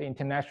FLAIR, the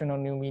International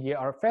New Media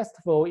Art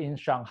Festival in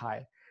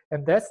Shanghai.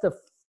 And that's the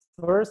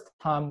first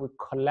time we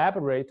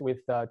collaborate with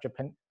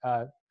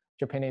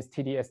Japanese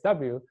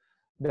TDSW.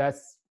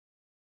 That's,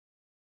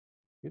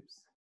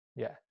 oops,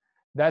 yeah,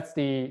 that's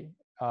the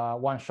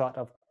one shot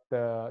of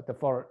the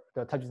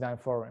TouchDesign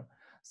forum.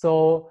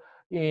 So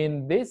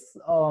in this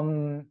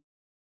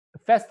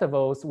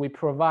festivals, we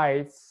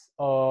provide,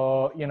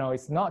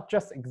 it's not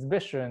just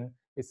exhibition,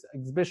 it's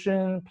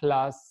exhibition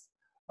plus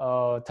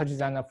touch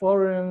designer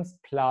forums,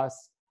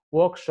 plus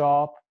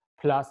workshop,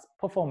 plus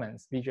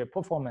performance, visual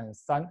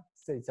performance.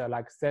 It's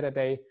like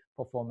Saturday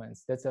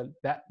performance.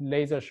 That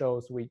laser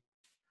shows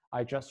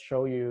I just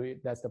show you,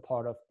 that's the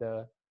part of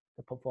the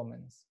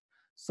performance.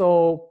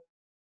 So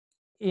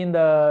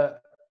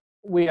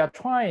we are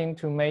trying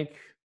to make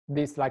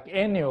this like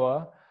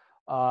annual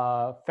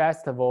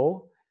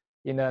festival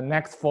in the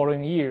next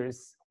following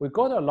years. We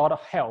got a lot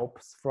of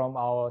helps from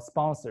our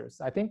sponsors.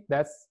 I think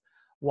that's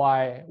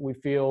why we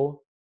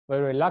feel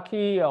very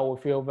lucky, or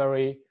we feel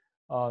very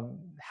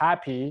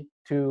happy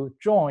to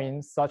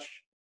join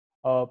such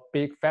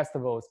big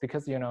festivals,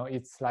 because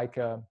it's like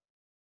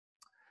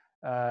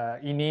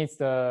it needs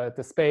the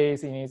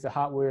space, it needs the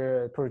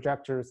hardware,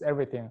 projectors,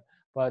 everything.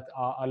 But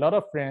a lot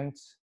of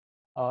friends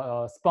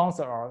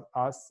sponsor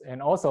us,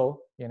 and also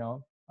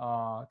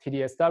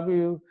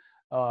TDSW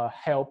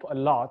help a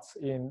lot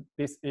in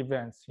these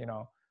events.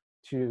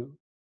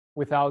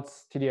 Without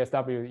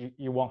TDSW,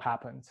 it won't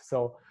happen.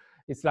 So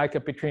it's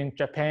like between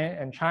Japan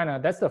and China.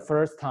 That's the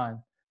first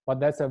time, but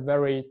that's a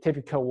very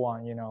typical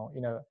one.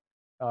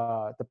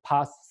 The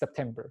past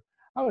September,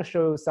 I will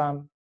show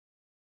some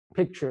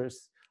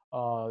pictures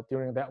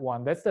during that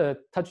one. That's the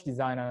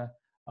TouchDesigner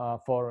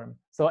forum.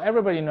 So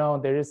everybody know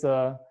there is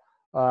a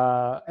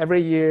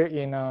every year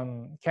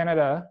in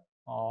Canada,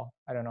 or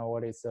I don't know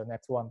what is the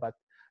next one, but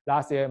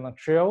last year in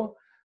Montreal,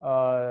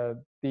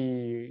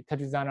 the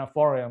TouchDesigner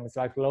forum is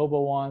like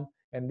global one,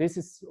 and this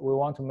is, we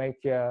want to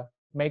make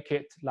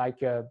it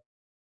like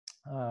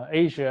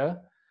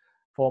Asia,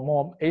 for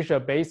more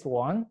Asia-based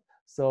one.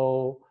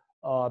 So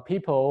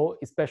people,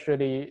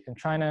 especially in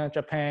China,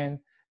 Japan,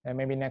 and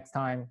maybe next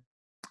time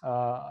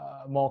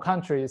more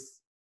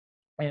countries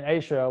in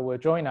Asia will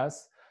join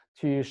us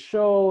to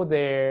show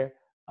their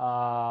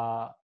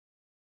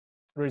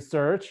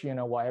research,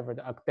 whatever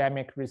the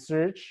academic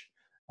research,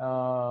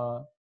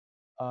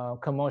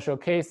 commercial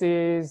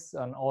cases,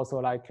 and also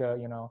like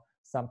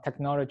some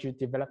technology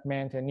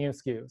development and new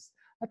skills.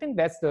 I think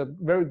that's the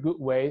very good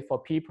way for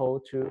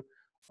people to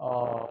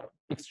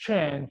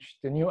exchange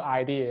the new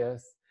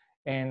ideas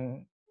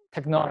and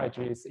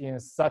technologies in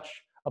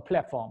such a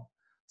platform.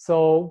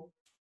 So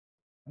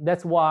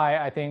that's why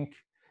I think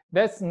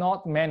there's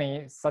not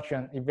many such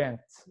an event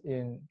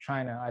in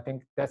China. I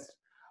think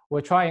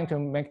we're trying to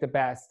make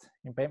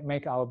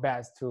our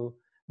best to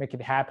make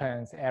it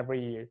happen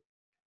every year.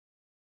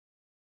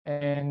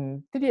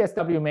 And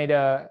TDSW made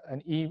a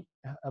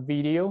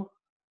video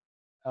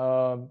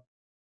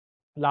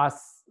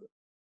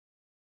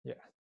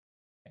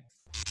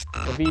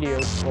the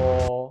videos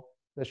for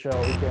the show.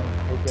 We can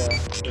take a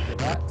look at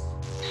that.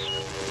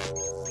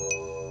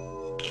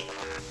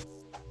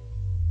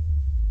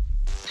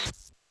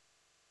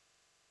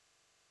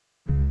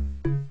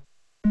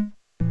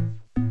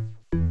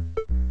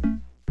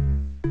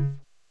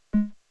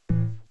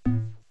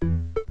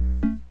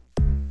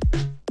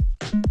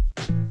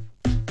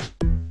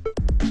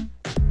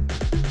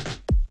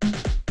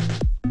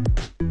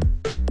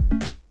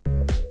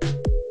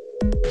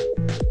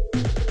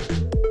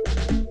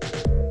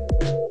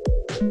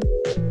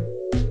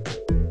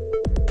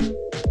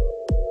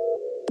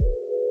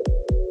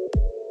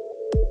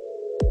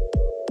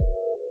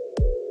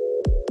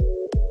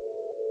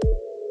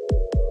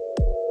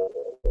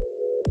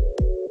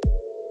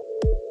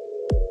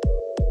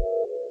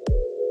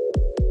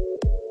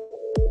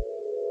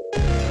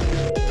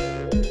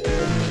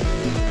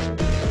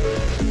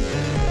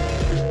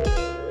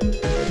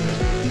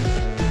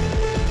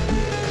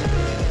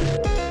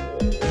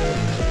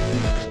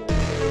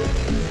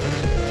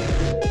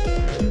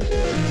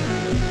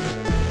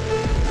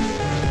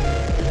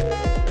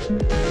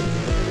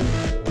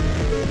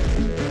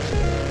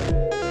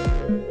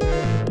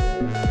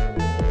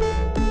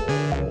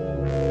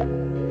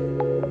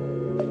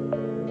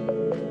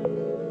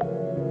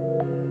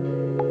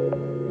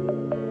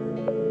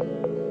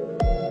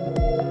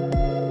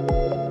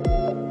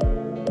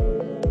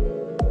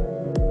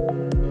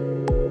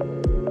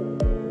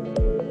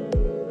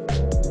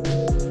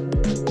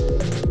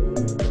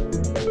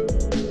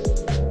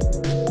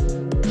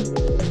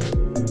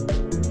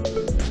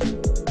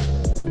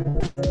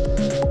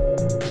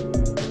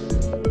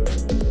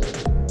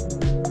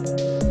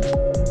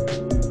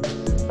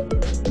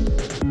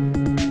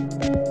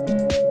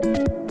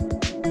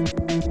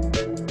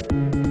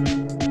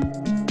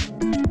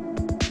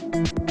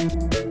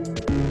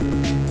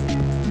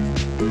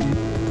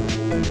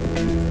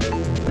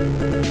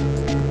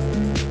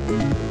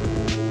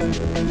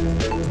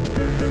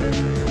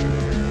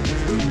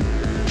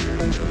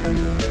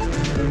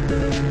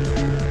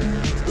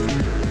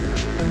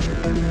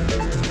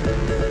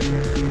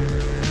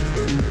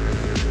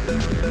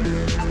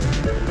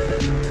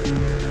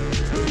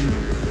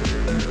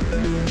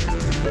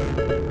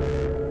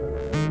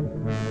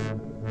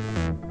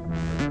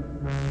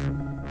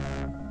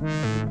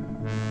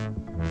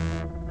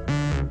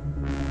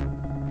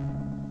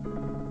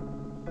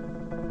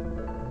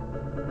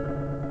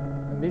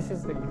 this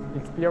is the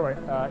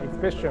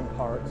exhibition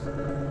part.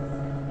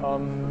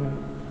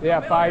 There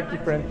are 5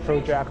 different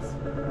projects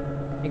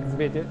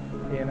exhibited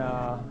in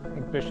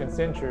exhibition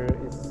center.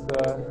 It's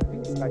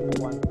like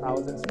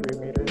 1,000 square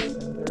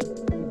meters center.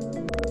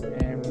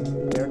 And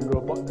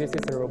this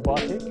is a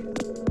robotic.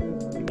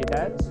 You get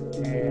that,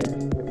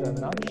 and with a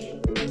notch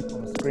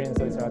on the screen,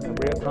 so it's like a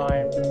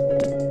real-time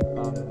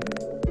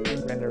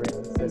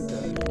rendering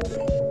system.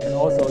 And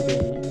also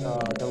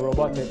the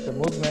robotic, the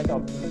movement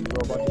of the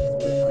robotic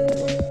is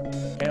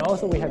real-time. And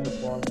also we have the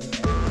forum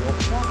and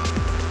workshop.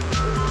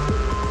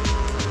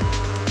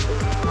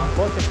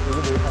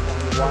 Unfortunately, we have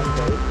only 1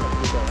 day to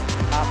do the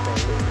half day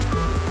for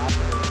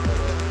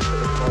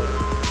the forum.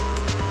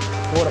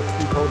 A lot of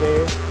people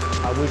there.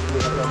 I wish we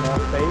had more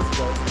space,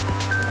 but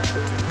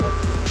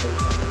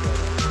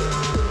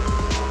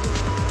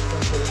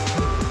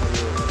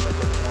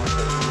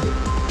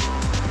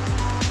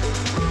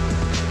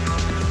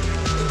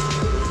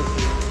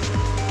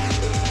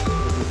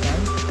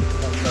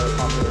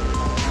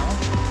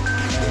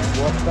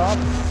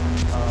workshops,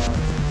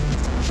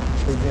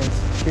 presents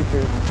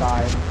featured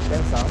by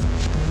Samsung.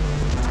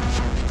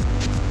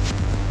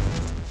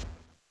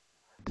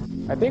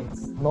 I think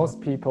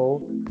most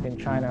people in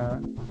China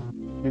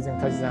using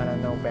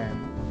TouchDesigner no band.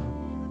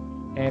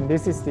 And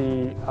this is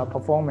the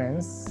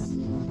performance.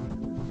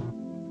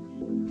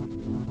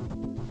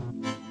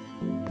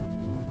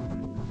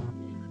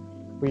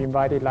 We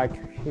invited like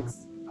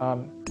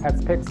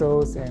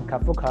Xpixels and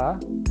Kafuka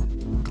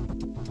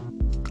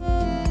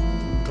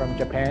from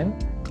Japan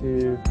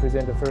to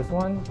present the first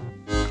one.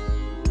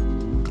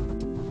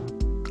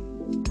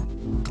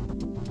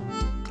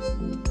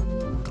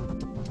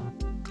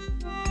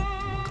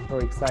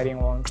 Very exciting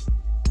ones.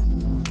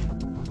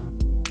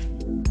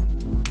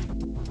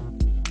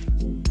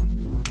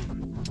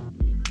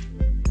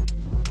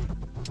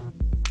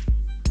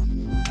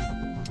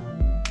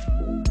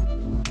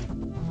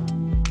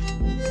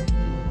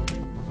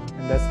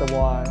 And that's the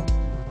one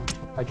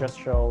I just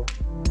showed.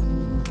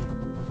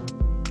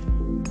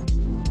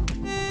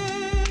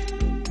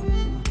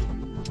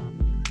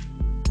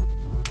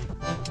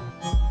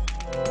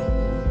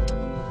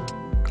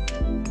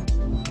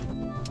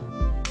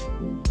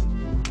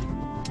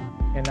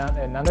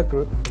 Another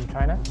group from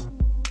China.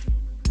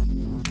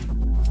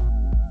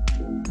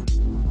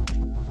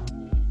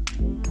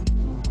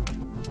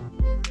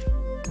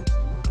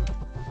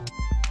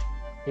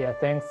 Yeah,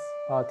 thanks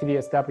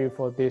TDSW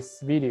for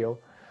this video.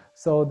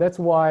 So that's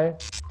why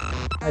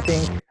I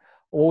think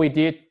what we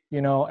did,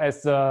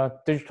 as a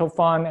digital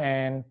fund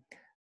and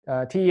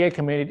TEA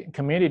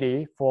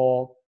community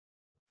for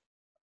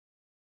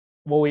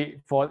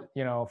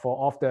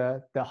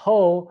the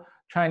whole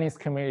Chinese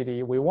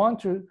community, we want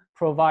to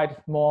provide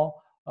more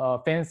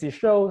fancy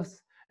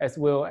shows as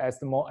well as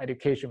the more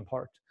education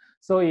part.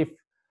 So if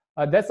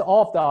that's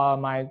all of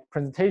my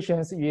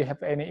presentations, if you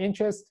have any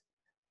interest,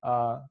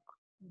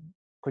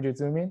 could you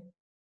zoom in?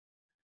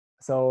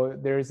 So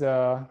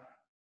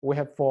we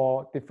have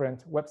 4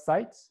 different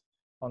websites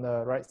on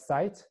the right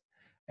side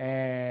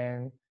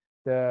and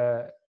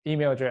the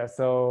email address.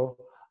 So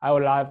I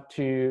would love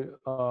to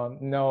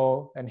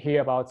know and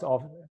hear about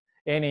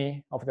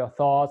any of the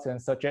thoughts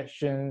and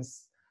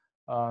suggestions.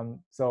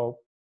 So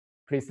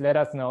please let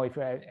us know if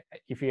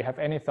you have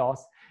any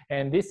thoughts.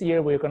 And this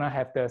year we're gonna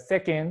have the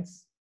second,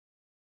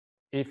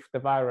 if the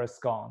virus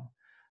gone,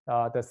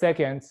 the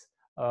second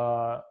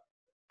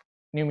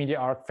New Media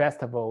Art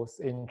Festivals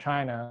in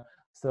China.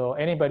 So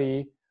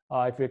anybody,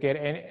 if you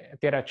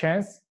get a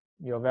chance,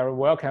 you're very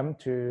welcome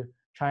to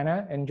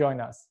China and join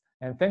us.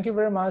 And thank you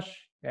very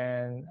much.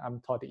 And I'm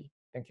Totti.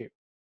 Thank you.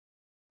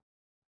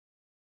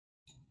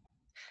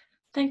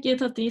 Thank you,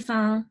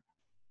 Totti-san.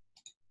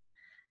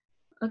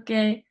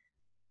 Okay,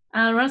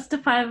 last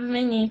 5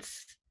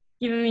 minutes.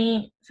 Give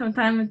me some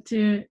time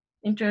to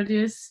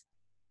introduce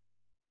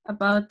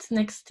about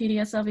next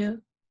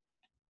TDSW.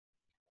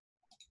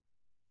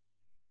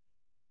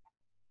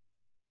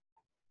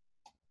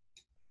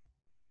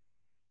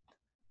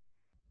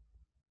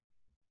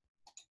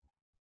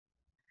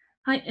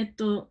 はい、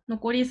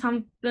残り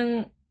3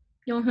分、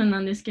4分な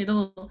んですけ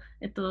ど、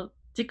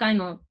次回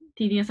の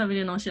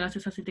TDSW のお知らせ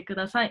させてく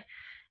ださい。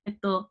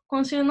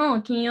今週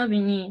の金曜日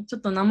に、ちょ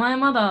っと名前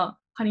まだ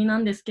仮な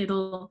んですけ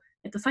ど、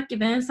さっき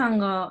ベンさん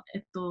が、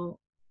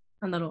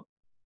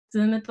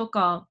Zoom と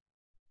か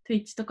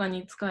Twitch とか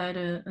に使え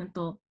る、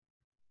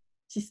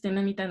システ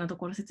ムみたいなと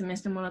ころを説明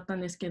してもらった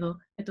んですけど、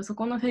そ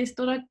このフェイス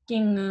トラッキ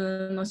ン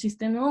グのシス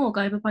テムを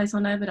外部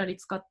Python ライブラリ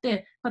使っ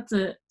て、か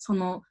つそ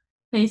の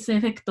フェイスエ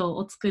フェクト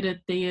を作る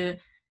っていう、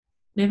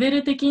レベ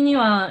ル的に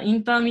はイ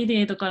ンターミディ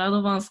エイトからア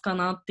ドバンスか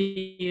なって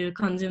いう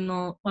感じ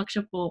のワークシ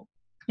ョップを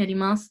やり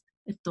ます。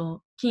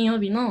金曜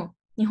日の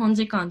日本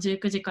時間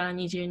19時から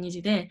22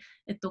時で、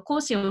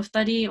講師を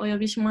2人お呼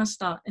びしまし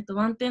た。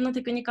ワンテンの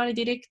テクニカル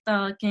ディレク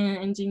ター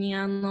兼エンジニ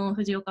アの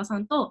藤岡さ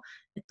んと、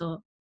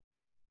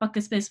バッ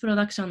クスペースプロ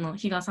ダクションの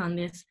比嘉さん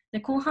です。で、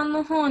後半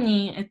の方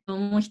に、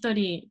もう一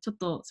人、ちょっ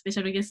とスペシ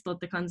ャルゲストっ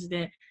て感じ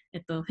で、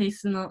フェイ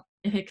スの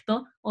エフェク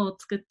トを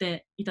作っ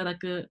ていただ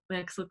くお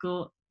約束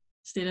を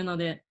しているの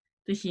で、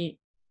ぜひ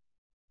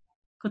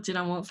こち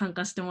らも参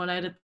加してもら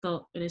える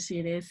と嬉し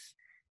いです。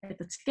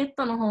チケッ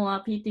トの方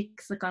は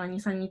PTX から2、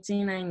3日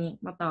以内に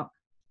また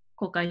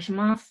公開し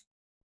ます。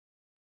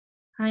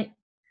はい。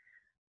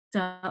じ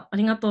ゃあ、あ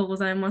りがとうご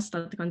ざいました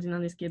って感じな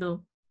んですけ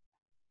ど。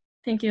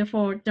Thank you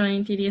for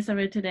joining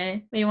TDSW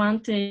today. We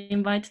want to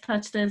invite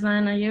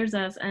TouchDesigner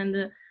users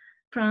and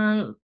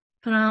plan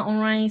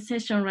online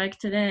session like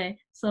today.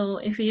 So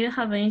if you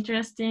have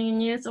interesting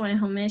news or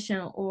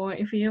information, or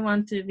if you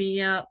want to be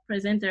a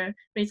presenter,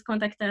 please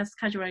contact us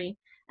casually.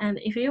 And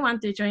if you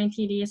want to join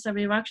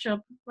TDSW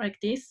workshop like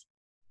this,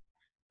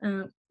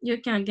 you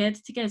can get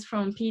tickets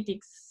from PTX.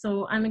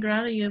 So I'm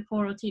glad you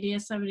follow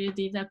TDSW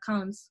these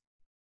accounts.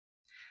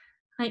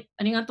 はい、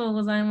ありがとう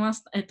ございま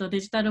す。デ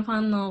ジタルフ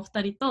ァンのお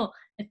二人と、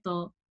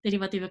デリ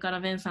バティブから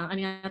ベンさん、あ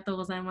りがとう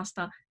ございまし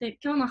た。で、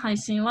今日の配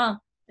信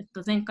は、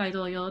前回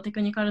同様、テク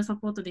ニカルサ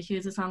ポートでヒュ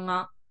ーズさん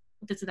が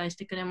お手伝いし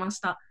てくれま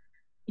した。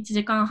1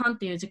時間半っ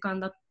ていう時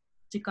間で、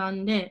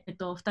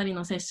2人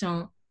のセッシ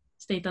ョン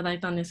していただい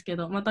たんですけ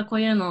ど、またこ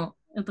ういうの、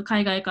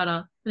海外か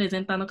らプレゼ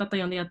ンターの方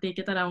呼んでやってい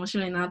けたら面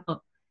白いな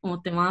と思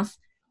ってます。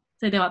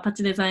それでは、タッ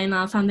チデザイ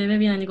ナーサンデーウェ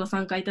ビナーにご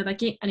参加いただ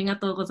き、ありが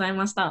とうござい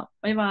ました。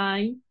バイバ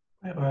イ。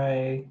バイバ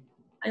イ。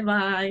バイ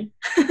バイ。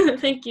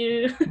Thank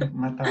you.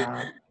 ま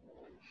た。